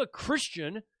lives. And I'm a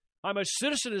Christian. I'm a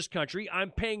citizen of this country.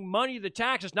 I'm paying money, the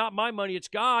tax. It's not my money, it's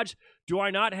God's. Do I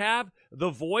not have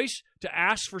the voice to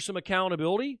ask for some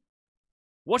accountability?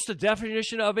 What's the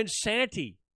definition of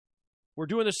insanity? We're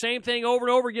doing the same thing over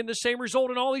and over again, the same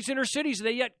result in all these inner cities.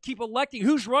 They yet keep electing.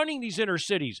 Who's running these inner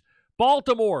cities?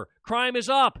 Baltimore, crime is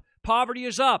up. Poverty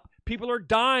is up. People are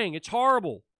dying. It's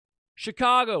horrible.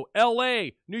 Chicago,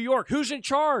 L.A., New York. Who's in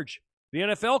charge? The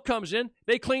NFL comes in.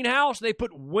 They clean house. They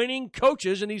put winning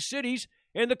coaches in these cities,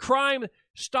 and the crime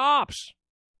stops.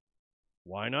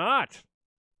 Why not?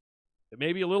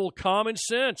 Maybe a little common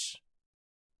sense.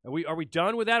 Are we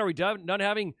done with that? Are we done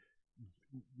having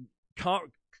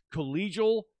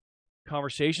collegial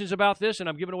conversations about this? And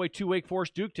I'm giving away 2 Wake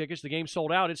Forest Duke tickets. The game's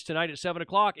sold out. It's tonight at 7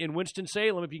 o'clock in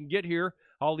Winston-Salem. If you can get here,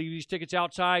 I'll leave these tickets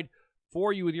outside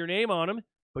for you with your name on them.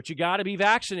 But you got to be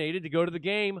vaccinated to go to the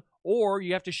game, or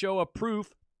you have to show a proof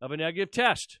of a negative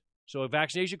test. So a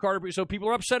vaccination card. So people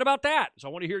are upset about that. So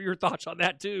I want to hear your thoughts on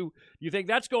that too. Do you think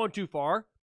that's going too far?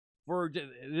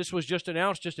 This was just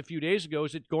announced just a few days ago.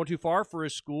 Is it going too far for a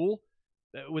school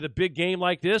with a big game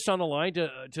like this on the line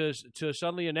to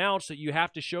suddenly announce that you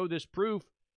have to show this proof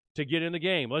to get in the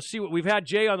game? Let's see what we've had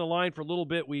Jay on the line for a little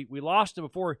bit. We lost him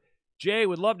before. Jay,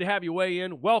 would love to have you weigh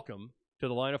in. Welcome to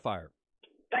the Line of Fire.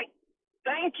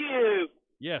 Thank you.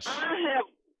 Yes.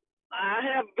 I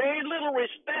have very little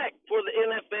respect for the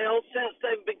NFL since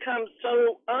they've become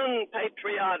so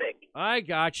unpatriotic. I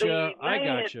gotcha.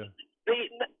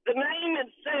 The name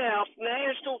itself,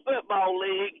 National Football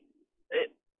League,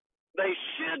 they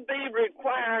should be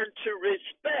required to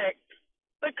respect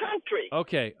the country.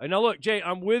 Okay. Now, look, Jay,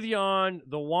 I'm with you on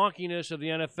the wonkiness of the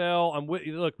NFL.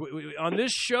 Look, on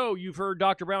this show, you've heard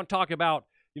Dr. Brown talk about,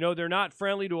 they're not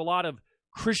friendly to a lot of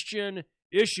Christian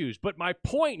issues. But my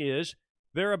point is,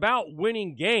 they're about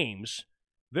winning games.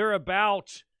 My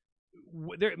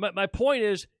point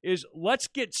is let's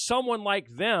get someone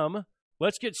like them.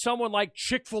 Let's get someone like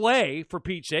Chick-fil-A, for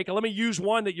Pete's sake. And let me use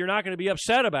one that you're not going to be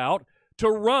upset about, to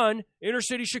run inner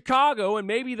city Chicago, and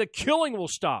maybe the killing will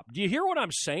stop. Do you hear what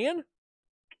I'm saying?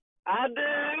 I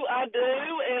do. I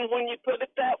do, and when you put it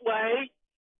that way,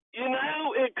 you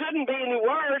know, it couldn't be any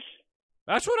worse.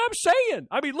 That's what I'm saying.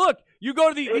 I mean, look, you go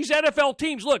to these NFL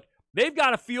teams. Look, they've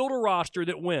got to field a roster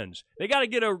that wins. They got to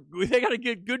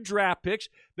get good draft picks.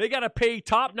 They got to pay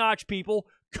top-notch people,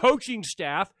 coaching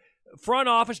staff, front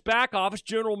office, back office,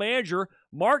 general manager,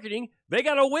 marketing. They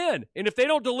got to win. And if they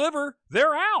don't deliver,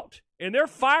 they're out. And they're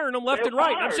firing them left and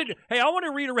right. I'm saying, hey, I want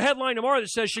to read a headline tomorrow that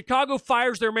says Chicago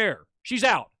fires their mayor. She's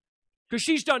out because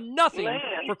she's done nothing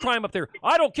for crime up there.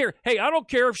 I don't care. Hey, I don't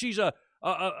care if she's a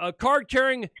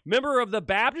card-carrying member of the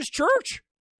Baptist church.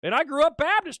 And I grew up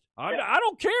Baptist. I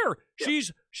don't care. Yeah.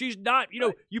 She's not, you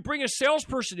know, you bring a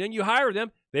salesperson in, you hire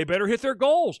them, they better hit their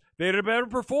goals. They better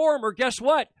perform, or guess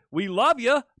what? We love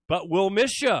you, but we'll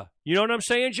miss you. You know what I'm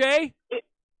saying, Jay?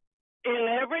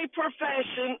 In every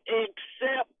profession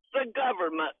except the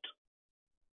government.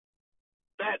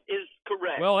 That is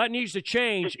correct. Well, that needs to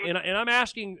change. And I'm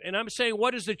asking, and I'm saying,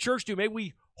 what does the church do? Maybe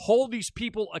we hold these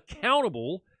people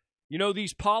accountable, you know,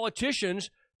 these politicians,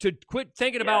 to quit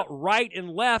thinking about right and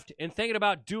left and thinking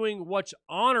about doing what's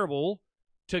honorable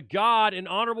to God and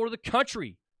honorable to the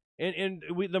country. And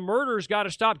the murder's got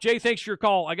to stop. Jay, thanks for your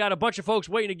call. I got a bunch of folks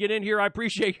waiting to get in here. I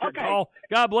appreciate your call.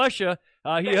 God bless you.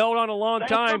 He held on a long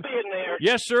time. Thanks for being there.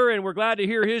 Yes, sir, and we're glad to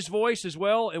hear his voice as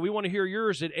well. And we want to hear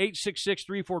yours at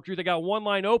 866-34-TRUTH. I got one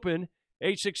line open,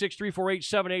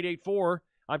 866-348-7884.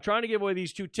 I'm trying to give away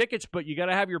these 2 tickets, but you got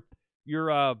to have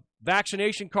your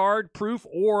vaccination card proof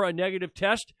or a negative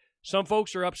test. Some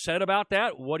folks are upset about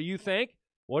that. What do you think?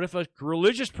 What if a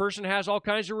religious person has all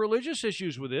kinds of religious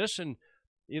issues with this, and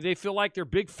they feel like they're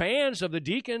big fans of the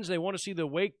Deacons? They want to see the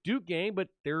Wake Duke game, but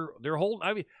they're holding.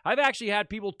 I mean, I've actually had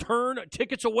people turn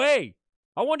tickets away.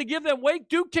 I wanted to give them Wake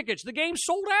Duke tickets. The game's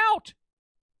sold out.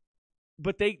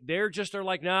 But they're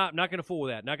like, nah, I'm not going to fool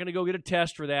with that. Not going to go get a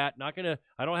test for that. I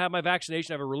don't have my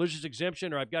vaccination. I have a religious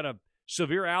exemption, or I've got a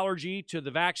severe allergy to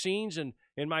the vaccines and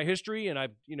in my history, and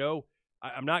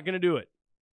I'm not going to do it.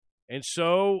 And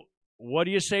so what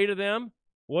do you say to them?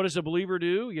 What does a believer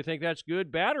do? You think that's good,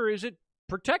 bad, or is it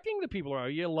protecting the people? Are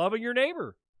you loving your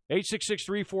neighbor?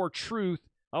 866-34-TRUTH.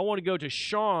 I want to go to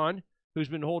Sean, who's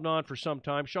been holding on for some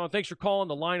time. Sean, thanks for calling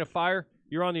the Line of Fire.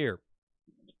 You're on the air.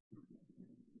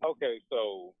 Okay,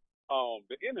 so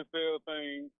the NFL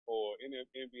thing or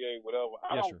NBA, whatever,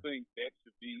 I don't think that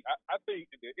should be. I think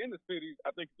in the cities,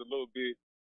 I think it's a little bit,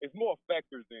 it's more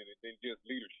factors in it than just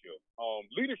leadership.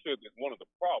 Leadership is one of the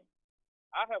problems.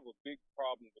 I have a big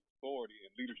problem with authority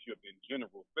and leadership in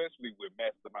general, especially with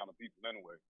massive amount of people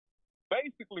anyway.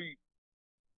 Basically,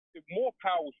 more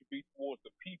power should be towards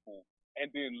the people,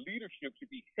 and then leadership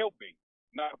should be helping,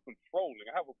 not controlling.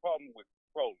 I have a problem with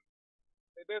controlling.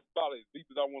 And that's about as deep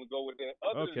as I want to go with that.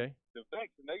 Other than the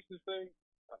vaccination thing,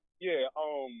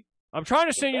 I'm trying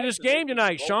to send you this game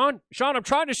tonight, Sean. Sean, I'm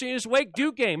trying to send you this Wake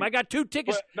Duke game. I got 2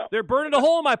 tickets. They're burning a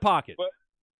hole in my pocket. But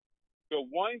the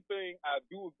one thing I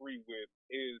do agree with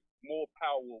is more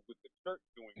power with the church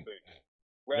doing things.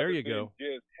 There you go.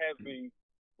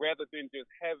 Rather than just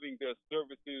having their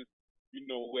services, you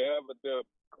know, wherever the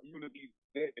communities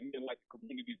at, and then like the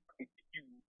communities come to you,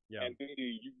 and then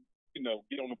you know,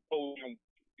 get on the podium.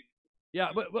 Yeah,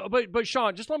 but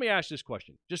Sean, just let me ask this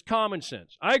question. Just common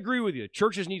sense. I agree with you.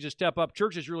 Churches need to step up.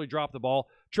 Churches really dropped the ball.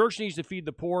 Church needs to feed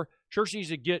the poor. Church needs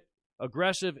to get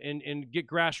aggressive and get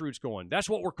grassroots going. That's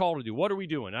what we're called to do. What are we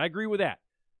doing? I agree with that.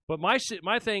 But my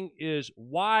thing is,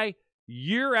 why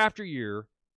year after year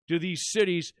do these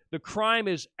cities, the crime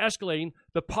is escalating,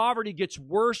 the poverty gets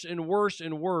worse and worse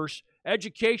and worse,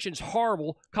 education's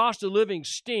horrible, cost of living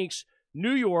stinks,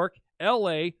 New York,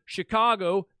 L.A.,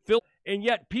 Chicago, Philly, and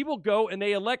yet people go and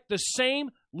they elect the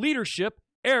same leadership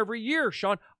every year,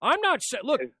 Sean. I'm not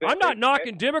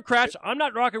knocking Democrats. I'm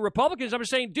not knocking Republicans. I'm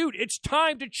just saying, dude, it's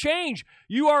time to change.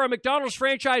 You are a McDonald's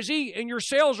franchisee and your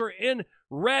sales are in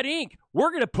red ink.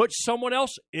 We're going to put someone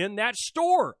else in that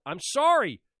store. I'm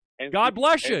sorry. God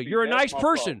bless you. You're a nice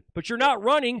person, but you're not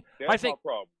running. That's I think. My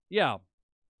problem. Yeah.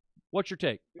 What's your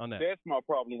take on that? That's my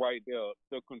problem right there.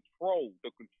 The control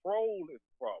is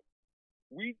the problem.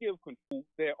 We give control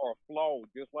that are flawed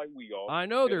just like we are. I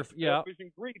know they're selfish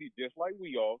and greedy just like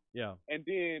we are. Yeah. And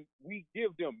then we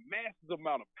give them massive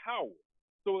amount of power.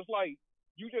 So it's like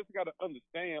you just got to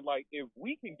understand, like, if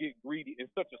we can get greedy in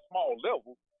such a small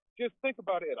level, just think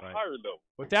about it at a higher level.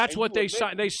 But that's what they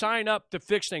sign up to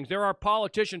fix things. There are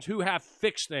politicians who have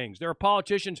fixed things. There are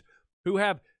politicians who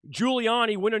have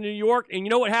Giuliani went to New York, and you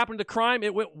know what happened to crime?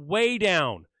 It went way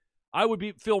down. I would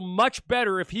feel much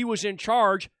better if he was in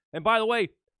charge. And by the way,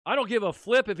 I don't give a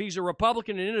flip if he's a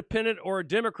Republican, an independent, or a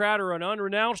Democrat, or an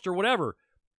unrenounced, or whatever.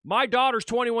 My daughter's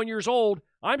 21 years old.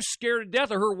 I'm scared to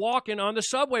death of her walking on the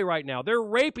subway right now. They're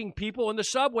raping people in the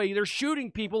subway. They're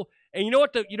shooting people. And you know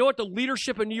what the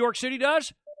leadership in New York City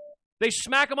does? They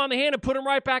smack them on the hand and put them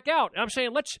right back out. And I'm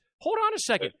saying, let's hold on a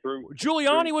second.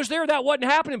 Giuliani was there. That wasn't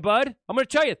happening, bud. I'm going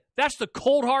to tell you, that's the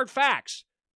cold, hard facts.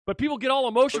 But people get all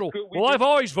emotional. Well, I've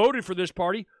always voted for this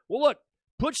party. Well, look,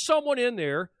 put someone in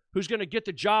there who's going to get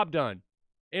the job done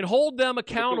and hold them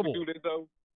accountable.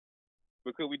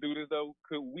 Could we do this, though?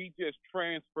 Could we just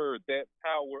transfer that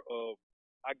power of,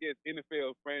 I guess,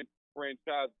 NFL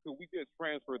franchise? Could we just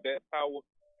transfer that power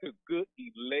to good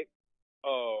elect,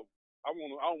 I don't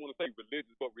want to say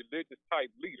religious, but religious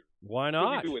type leaders? Why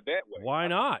not? Could we do it that way? Why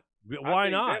not? Why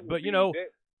not? But,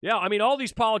 yeah, I mean, all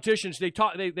these politicians, they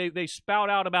spout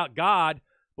out about God,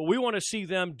 but we want to see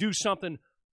them do something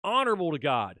honorable to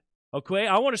God. Okay?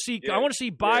 I want to see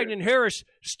Biden and Harris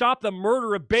stop the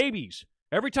murder of babies.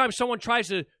 Every time someone tries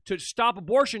to stop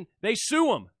abortion, they sue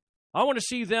them. I want to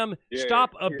see them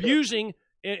stop abusing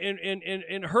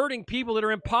and hurting people that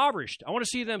are impoverished. I want to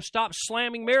see them stop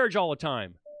slamming marriage all the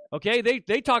time. Okay?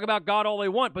 They talk about God all they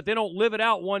want, but they don't live it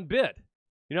out one bit.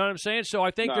 You know what I'm saying? So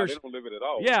I think they don't live it at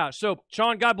all. Yeah, so,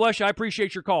 Sean, God bless you. I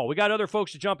appreciate your call. We got other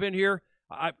folks to jump in here.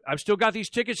 I've still got these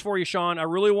tickets for you, Sean. I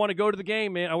really want to go to the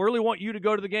game, man. I really want you to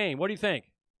go to the game. What do you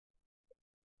think?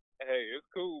 Hey, it's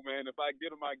cool, man. If I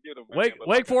get them, I get them.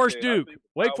 Wake Forest Duke.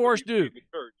 Wake Forest Duke.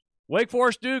 Wake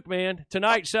Forest Duke, man.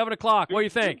 Tonight, 7 o'clock. What do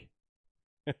you think?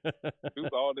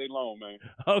 Duke all day long, man.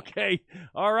 Okay.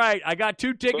 All right. I got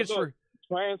 2 tickets for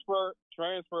transfer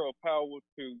of power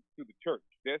to the church.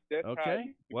 That's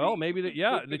okay. Well, maybe the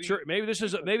church. Maybe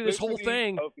this whole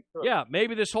thing. Yeah,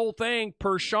 maybe this whole thing,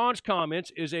 per Sean's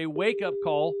comments, is a wake up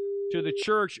call to the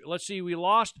church. Let's see. We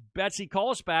lost Betsy.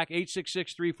 Call us back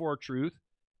 866-34-TRUTH.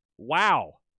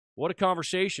 Wow, what a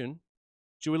conversation.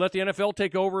 Should we let the NFL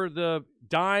take over the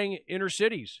dying inner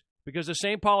cities? Because the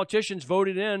same politicians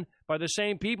voted in by the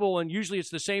same people, and usually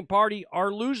it's the same party,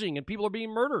 are losing, and people are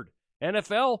being murdered.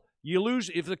 NFL, you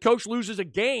lose. If the coach loses a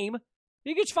game,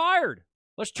 he gets fired.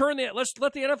 Let's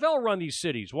let the NFL run these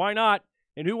cities. Why not?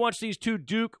 And who wants these 2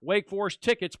 Duke Wake Forest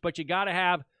tickets? But you got to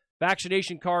have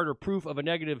vaccination card or proof of a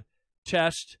negative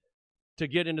test to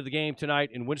get into the game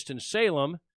tonight in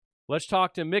Winston-Salem. Let's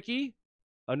talk to Mickey,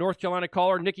 a North Carolina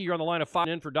caller. Nikki, you're on the line of 5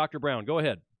 in for Dr. Brown. Go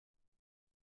ahead.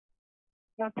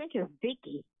 I think it's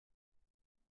Vicky.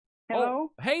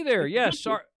 Hello? Oh, hey there. Yes.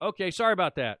 Sorry. Okay. Sorry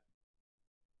about that.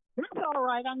 That's all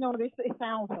right. I know it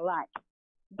sounds alike.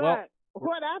 But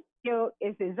what I feel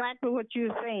is exactly what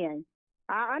you're saying.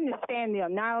 I understand the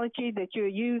analogy that you're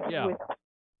using with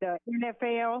the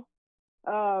NFL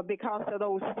because of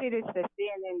those cities that's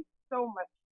been in so much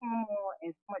turmoil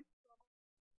and so much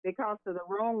because of the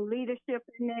wrong leadership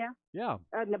in there. Yeah.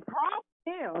 And the problem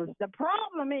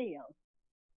is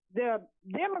the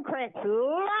Democrats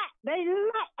lie.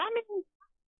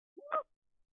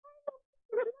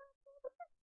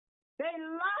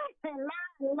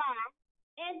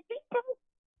 And people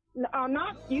are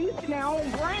not using their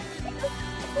own brain.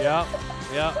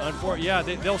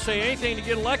 They'll say anything to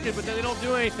get elected, but then they don't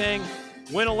do anything.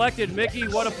 When elected, Mickey,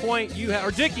 what a point you have.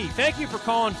 Or Dickie, thank you for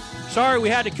calling. Sorry we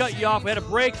had to cut you off. We had a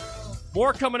break.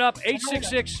 More coming up,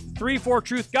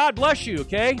 866-34-TRUTH. God bless you,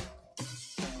 okay?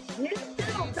 Thank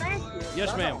you.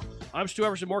 Yes, ma'am. I'm Stu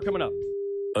Epperson. More coming up.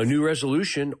 A new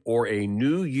resolution or a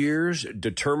New Year's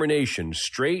determination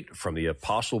straight from the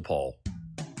Apostle Paul.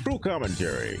 True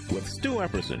Commentary with Stu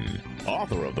Epperson,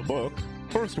 author of the book,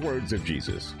 First Words of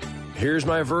Jesus. Here's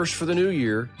my verse for the new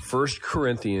year, 1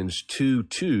 Corinthians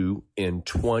 2:2 in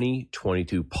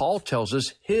 2022. Paul tells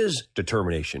us his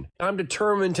determination. I'm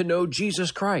determined to know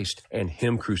Jesus Christ and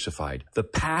him crucified. The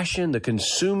passion, the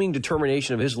consuming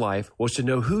determination of his life was to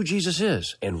know who Jesus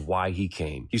is and why he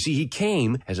came. You see, he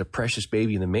came as a precious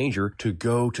baby in the manger to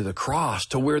go to the cross,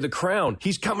 to wear the crown.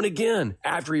 He's coming again.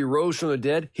 After he rose from the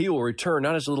dead, he will return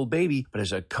not as a little baby, but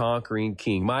as a conquering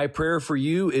king. My prayer for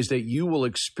you is that you will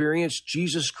experience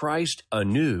Jesus Christ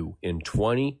anew in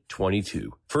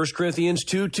 2022. 1 Corinthians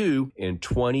 2:2 in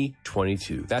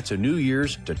 2022. That's a New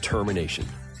Year's determination.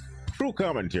 True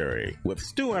Commentary with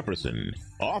Stu Epperson,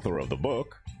 author of the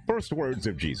book, First Words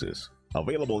of Jesus.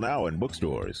 Available now in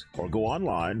bookstores or go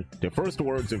online to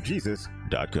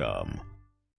firstwordsofjesus.com.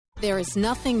 There is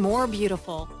nothing more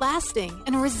beautiful, lasting,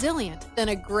 and resilient than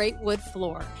a great wood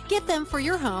floor. Get them for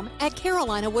your home at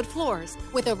Carolina Wood Floors.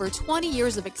 With over 20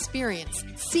 years of experience,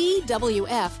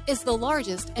 CWF is the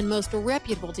largest and most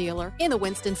reputable dealer in the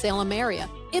Winston-Salem area.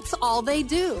 It's all they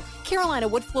do. Carolina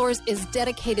Wood Floors is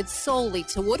dedicated solely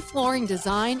to wood flooring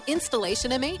design,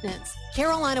 installation, and maintenance.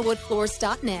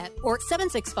 CarolinaWoodFloors.net or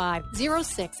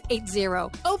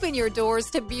 765-0680. Open your doors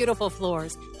to beautiful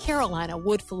floors. Carolina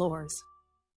Wood Floors.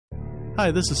 Hi,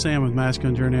 this is Sam with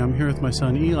Masculine Journey. I'm here with my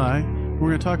son Eli. We're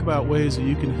going to talk about ways that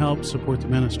you can help support the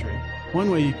ministry. One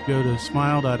way, you can go to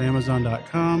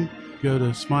smile.amazon.com. Go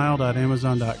to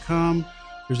smile.amazon.com.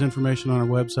 There's information on our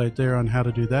website there on how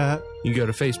to do that. You can go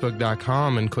to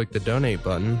facebook.com and click the donate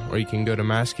button, or you can go to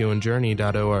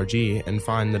masculinejourney.org and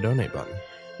find the donate button.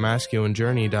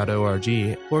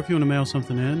 masculinejourney.org. Or if you want to mail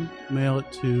something in, mail it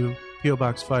to P.O.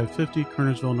 Box 550,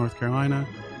 Kernersville, North Carolina,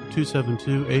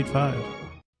 27285.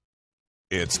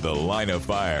 It's The Line of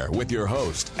Fire with your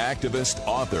host, activist,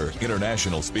 author,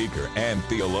 international speaker, and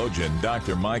theologian,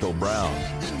 Dr. Michael Brown.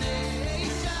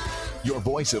 Your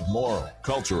voice of moral,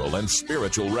 cultural, and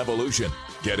spiritual revolution.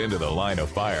 Get into The Line of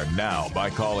Fire now by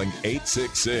calling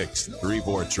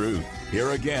 866-34-TRUTH.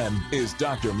 Here again is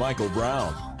Dr. Michael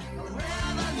Brown.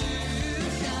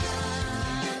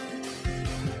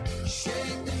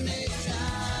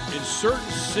 In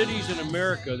certain cities in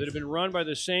America that have been run by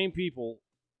the same people,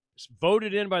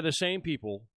 voted in by the same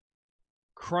people,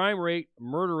 crime rate,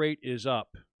 murder rate is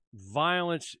up.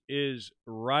 Violence is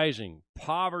rising.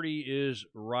 Poverty is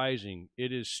rising.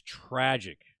 It is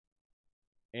tragic.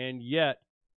 And yet,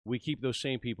 we keep those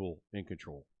same people in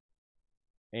control.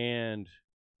 And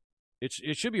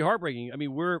it should be heartbreaking. I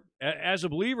mean, as a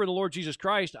believer in the Lord Jesus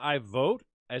Christ, I vote.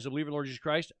 As a believer in the Lord Jesus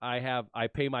Christ, I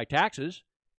pay my taxes.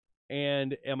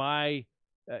 And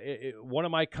one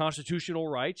of my constitutional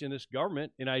rights in this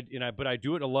government, but I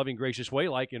do it in a loving, gracious way,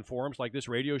 like in forums like this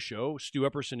radio show, Stu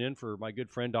Epperson in for my good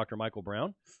friend Dr. Michael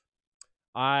Brown.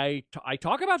 I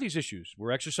talk about these issues.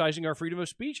 We're exercising our freedom of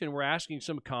speech, and we're asking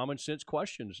some common sense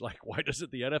questions, like why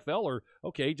doesn't the NFL, or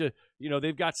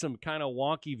they've got some kind of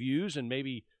wonky views and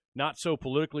maybe not so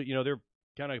politically,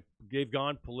 they've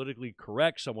gone politically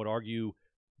correct. Some would argue,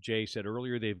 Jay said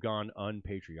earlier, they've gone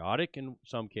unpatriotic in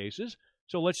some cases.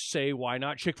 So let's say, why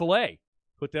not Chick-fil-A?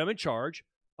 Put them in charge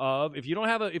of, if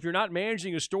you're not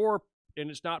managing a store and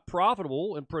it's not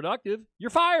profitable and productive, you're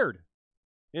fired.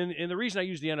 And the reason I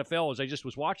use the NFL is I just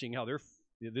was watching how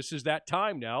this is that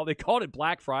time now. They called it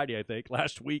Black Friday, I think,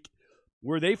 last week,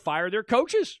 where they fire their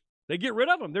coaches. They get rid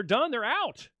of them. They're done. They're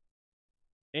out.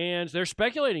 And they're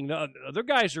speculating. The other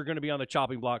guys are going to be on the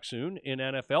chopping block soon in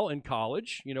NFL, in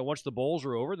college. Once the bowls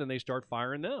are over, then they start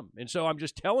firing them. And so I'm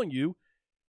just telling you,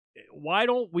 why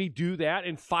don't we do that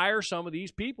and fire some of these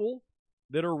people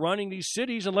that are running these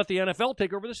cities and let the NFL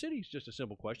take over the cities? Just a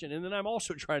simple question. And then I'm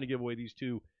also trying to give away these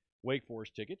 2 Wake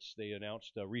Forest tickets. They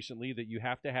announced recently that you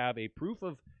have to have a proof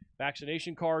of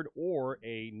vaccination card or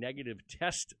a negative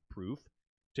test proof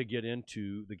to get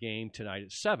into the game tonight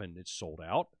at 7. It's sold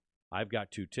out. I've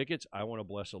got 2 tickets. I want to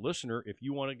bless a listener. If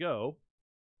you want to go,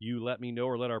 you let me know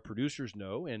or let our producers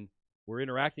know, and we're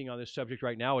interacting on this subject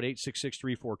right now at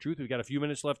 866-34-TRUTH. We've got a few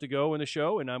minutes left to go in the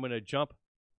show, and I'm going to jump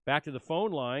back to the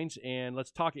phone lines, and let's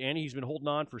talk to Andy. He's been holding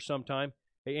on for some time.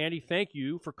 Hey, Andy, thank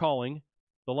you for calling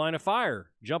The Line of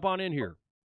Fire. Jump on in here.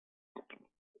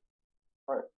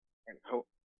 All right.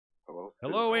 Hello.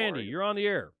 Hello, Andy. You're on the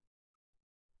air.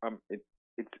 It's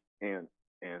Andrew.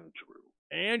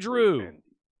 Andrew. Andy.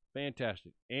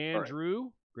 Fantastic. Andrew,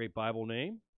 right. Great Bible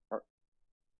name. All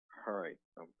right.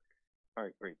 All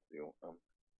right, great deal.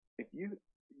 If you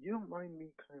don't mind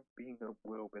me kind of being a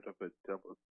little bit of a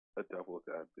devil's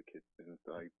advocate, since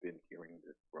I've been hearing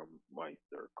this from my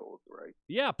circles, right?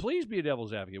 Yeah, please be a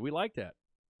devil's advocate. We like that.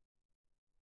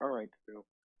 All right, so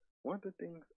one of the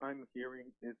things I'm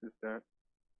hearing is that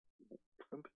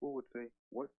some people would say,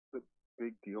 "What's the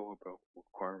big deal about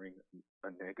requiring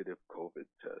a negative COVID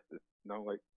test?" It's not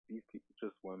like these people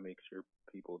just want to make sure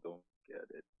people don't get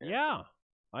it. And yeah,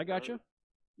 I got you.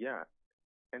 Yeah.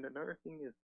 And another thing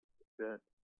is that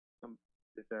some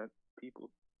people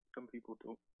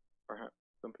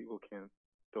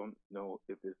don't know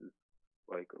if this is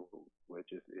like a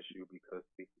religious issue because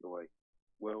they feel like,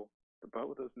 well, the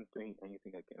Bible doesn't say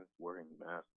anything against wearing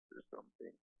masks or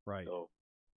something. Right. So,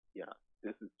 yeah,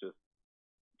 this is just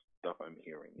stuff I'm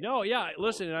hearing. No, yeah,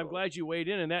 listen, and I'm glad you weighed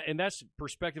in, and that's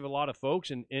perspective of a lot of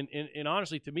folks, and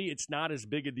honestly, to me, it's not as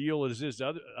big a deal as is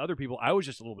other people. I was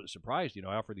just a little bit surprised.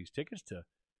 I offered these tickets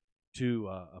to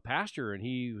a pastor, and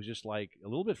he was just like a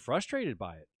little bit frustrated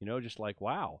by it. Just like,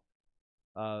 wow,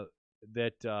 that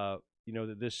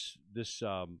this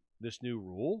this new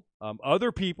rule.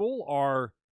 Other people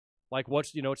are like,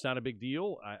 it's not a big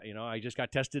deal. I just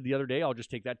got tested the other day. I'll just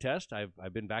take that test.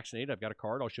 I've been vaccinated. I've got a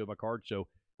card. I'll show my card. So,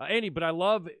 Andy, but I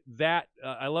love that.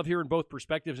 I love hearing both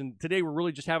perspectives. And today we're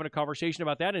really just having a conversation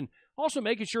about that and also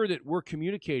making sure that we're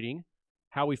communicating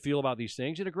how we feel about these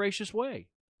things in a gracious way.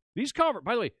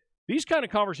 By the way, these kind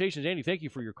of conversations, Andy, thank you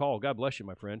for your call. God bless you,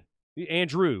 my friend.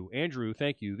 Andrew,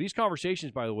 thank you. These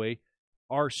conversations, by the way,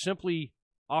 are simply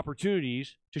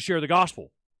opportunities to share the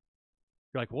gospel.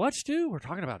 You're like, what, Stu? We're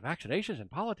talking about vaccinations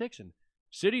and politics and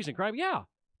cities and crime? Yeah,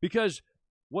 because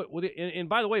and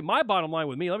by the way, my bottom line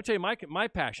with me, let me tell you my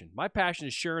passion. My passion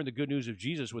is sharing the good news of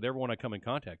Jesus with everyone I come in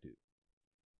contact with.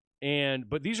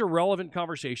 But these are relevant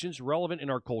conversations, relevant in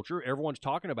our culture. Everyone's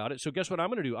talking about it. So guess what I'm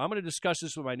going to do? I'm going to discuss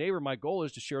this with my neighbor. My goal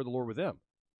is to share the Lord with them.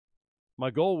 My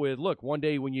goal look, one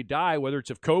day when you die, whether it's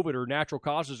of COVID or natural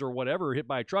causes or whatever, hit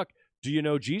by a truck, do you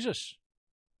know Jesus?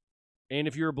 And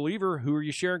if you're a believer, who are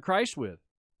you sharing Christ with?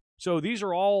 So these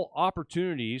are all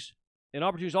opportunities, and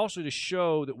opportunities also to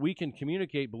show that we can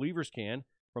communicate, believers can,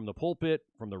 from the pulpit,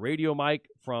 from the radio mic,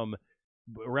 from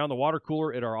around the water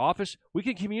cooler at our office. We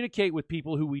can communicate with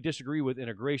people who we disagree with in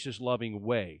a gracious, loving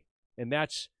way. And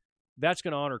that's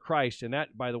going to honor Christ, and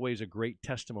that, by the way, is a great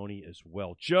testimony as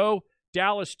well. Joe,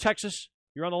 Dallas, Texas,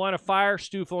 you're on the line of fire.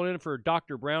 Stu filling in for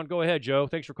Dr. Brown. Go ahead, Joe.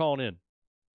 Thanks for calling in.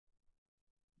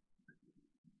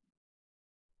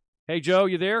 Hey, Joe,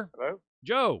 you there? Hello?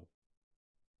 Joe.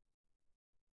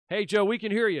 Hey, Joe, we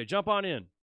can hear you. Jump on in.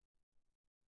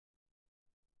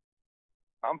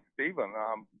 I'm Stephen.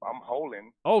 I'm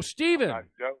Holden. Oh, Stephen. I'm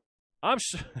not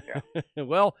Joe. Yeah.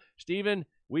 Well, Stephen,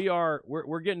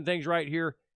 we're getting things right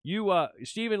here. You,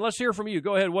 Stephen, let's hear from you.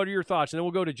 Go ahead. What are your thoughts? And then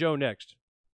we'll go to Joe next.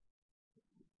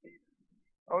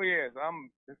 Oh, yes.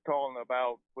 I'm just calling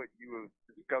about what you were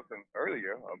discussing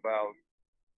earlier about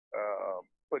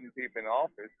putting people in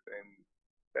office and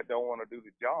that don't want to do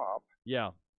the job.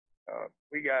 Yeah.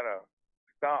 We got to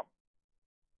stop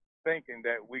thinking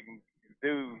that we can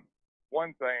do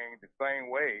one thing the same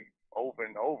way over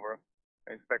and over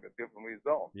and expect a different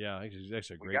result. Yeah, that's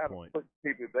a great point. We got to put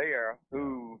people there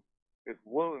who is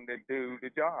willing to do the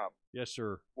job. Yes,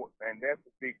 sir. And that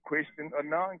would be Christian or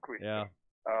non-Christian. Yeah.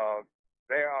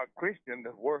 There are Christians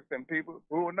that's worse than people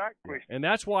who are not Christian. And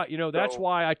that's why, that's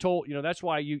why I told, that's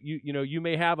why you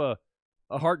may have a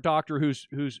heart doctor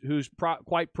who's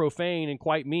quite profane and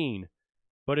quite mean,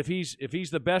 but if he's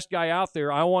the best guy out there,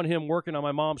 I want him working on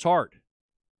my mom's heart.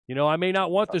 I may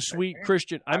not want the sweet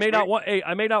Christian. I may not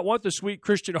want the sweet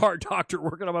Christian heart doctor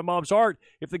working on my mom's heart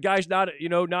if the guy's not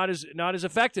as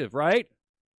effective, right?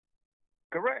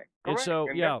 Correct. And so,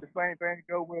 and yeah, that's the same thing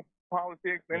to go with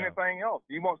politics and anything else.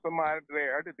 You want somebody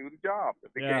there to do the job.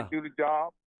 If they can't do the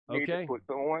job, you need to put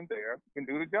someone there who can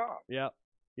do the job. Yeah.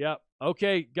 Yeah.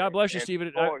 Okay. God bless you,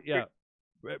 Stephen.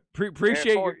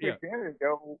 Appreciate your.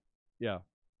 Yeah.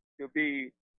 To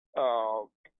be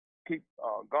keep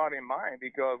God in mind,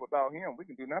 because without Him, we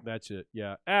can do nothing. That's it.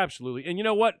 Yeah. Absolutely. And you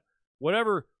know what?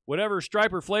 Whatever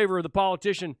stripe or flavor of the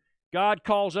politician, God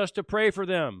calls us to pray for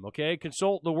them, okay?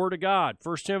 Consult the Word of God.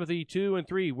 1 Timothy 2 and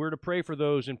 3, we're to pray for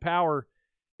those in power.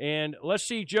 And let's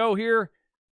see, Joe here.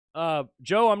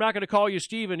 Joe, I'm not going to call you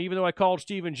Stephen, even though I called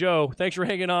Stephen Joe. Thanks for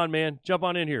hanging on, man. Jump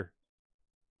on in here.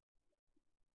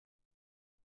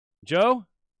 Joe?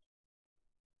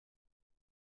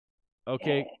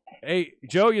 Okay. Hey,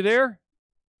 Joe, you there?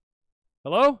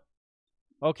 Hello?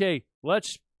 Okay,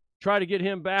 let's try to get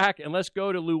him back, and let's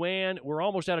go to Luann. We're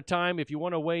almost out of time. If you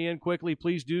want to weigh in quickly,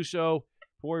 please do so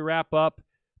before we wrap up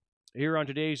here on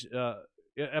today's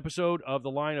episode of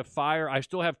The Line of Fire. I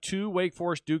still have 2 Wake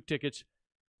Forest Duke tickets.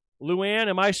 Luann,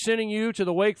 am I sending you to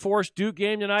the Wake Forest Duke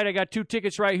game tonight? I got 2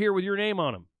 tickets right here with your name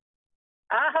on them.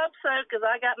 I hope so, because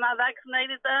I got my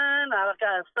vaccinated done. I've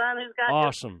got a son who's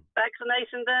got his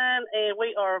vaccination done, and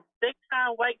we are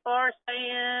big-time Wake Forest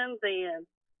fans, and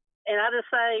I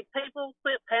just say, people,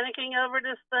 quit panicking over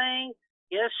this thing.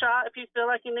 Get a shot if you feel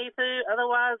like you need to.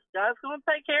 Otherwise, God's going to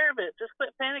take care of it. Just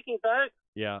quit panicking, folks.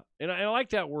 Yeah, and I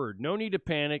like that word. No need to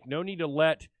panic. No need to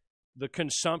let the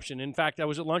consumption. In fact, I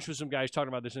was at lunch with some guys talking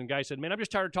about this, and a guy said, man, I'm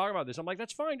just tired of talking about this. I'm like,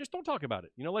 that's fine. Just don't talk about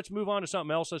it. Let's move on to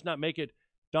something else. Let's not make it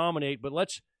dominate, but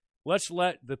let's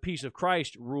let the peace of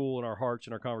Christ rule in our hearts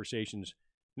and our conversations,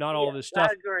 not all of this stuff.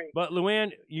 I agree. But,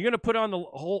 Luann, you're going to put on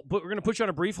we're going to put you on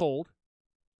a brief hold.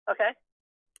 Okay.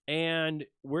 And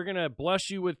we're going to bless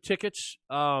you with tickets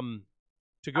to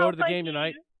go to the game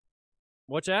tonight.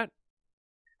 What's that?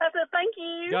 I said thank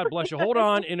you. God bless you. Hold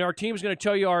on, and our team's going to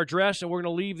tell you our address, and we're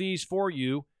going to leave these for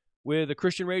you with a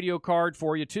Christian radio card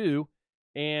for you, too.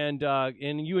 And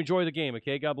you enjoy the game,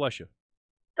 okay? God bless you.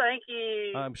 Thank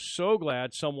you. I'm so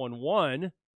glad someone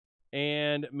won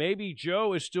And maybe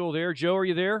Joe is still there. Joe, are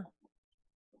you there?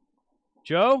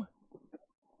 Joe?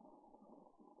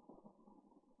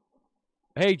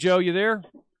 Hey, Joe, you there?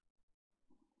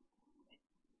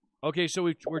 Okay,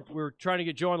 so we're trying to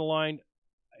get Joe on the line.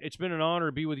 It's been an honor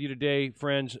to be with you today,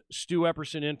 friends. Stu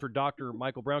Epperson in for Dr.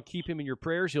 Michael Brown. Keep him in your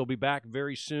prayers. He'll be back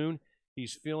very soon.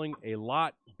 He's feeling a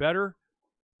lot better.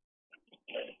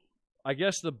 I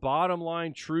guess the bottom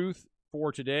line truth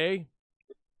for today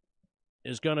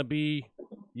is going to be,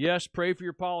 yes, pray for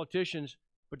your politicians,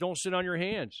 but don't sit on your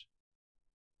hands.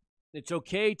 It's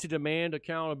okay to demand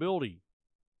accountability,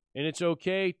 and it's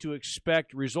okay to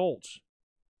expect results.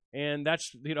 And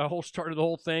that's, I started the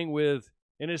whole thing with,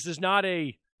 and this is not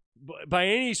by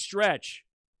any stretch,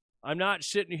 I'm not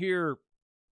sitting here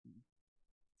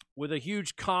with a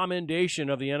huge commendation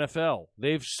of the NFL.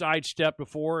 They've sidestepped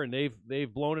before, and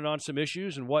they've blown it on some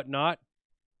issues and whatnot.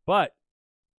 But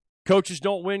coaches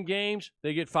don't win games,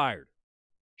 they get fired.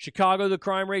 Chicago, the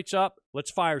crime rate's up.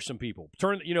 Let's fire some people.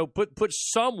 Put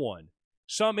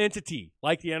some entity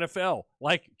like the NFL,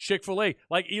 like Chick-fil-A,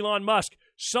 like Elon Musk,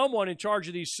 someone in charge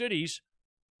of these cities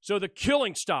so the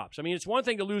killing stops. I mean, it's one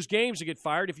thing to lose games to get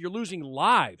fired. If you're losing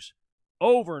lives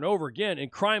over and over again,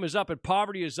 and crime is up and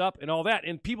poverty is up and all that,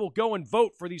 and people go and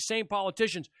vote for these same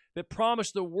politicians that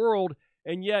promise the world,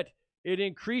 and yet it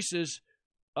increases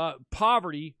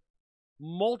poverty,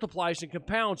 multiplies and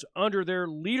compounds under their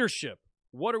leadership.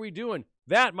 What are we doing?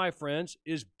 That, my friends,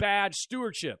 is bad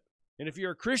stewardship. And if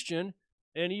you're a Christian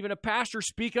and even a pastor,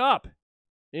 speak up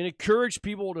and encourage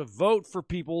people to vote for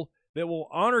people that will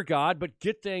honor God but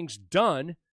get things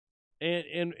done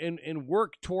and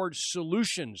work towards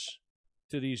solutions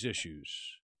to these issues.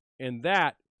 And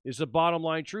that is the bottom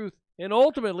line truth. And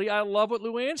ultimately, I love what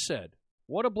Luann said.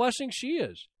 What a blessing she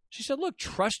is. She said, look,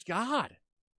 trust God.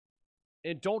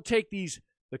 And don't take the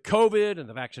COVID and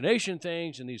the vaccination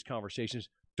things and these conversations,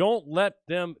 don't let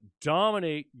them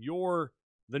dominate the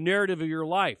narrative of your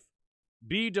life.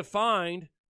 Be defined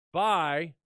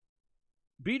by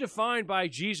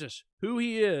Jesus, who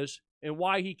he is and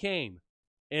why he came,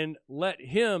 and let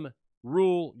him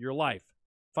rule your life.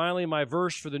 Finally, my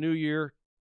verse for the new year,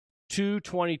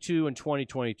 2:22 and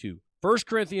 2022. 1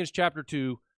 Corinthians chapter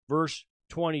 2, verse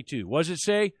 22. What does it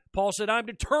say? Paul said, I'm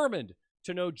determined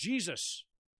to know Jesus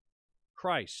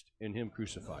Christ and him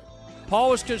crucified. Paul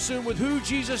was consumed with who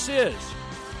Jesus is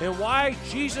and why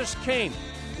Jesus came.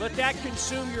 Let that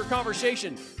consume your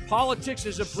conversation. Politics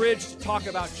is a bridge to talk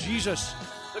about Jesus.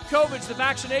 The COVIDs, the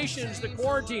vaccinations, the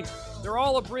quarantines, they're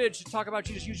all a bridge to talk about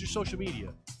Jesus. Use your social media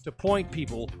to point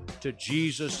people to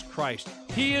Jesus Christ.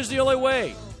 He is the only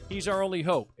way. He's our only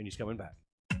hope, and he's coming back.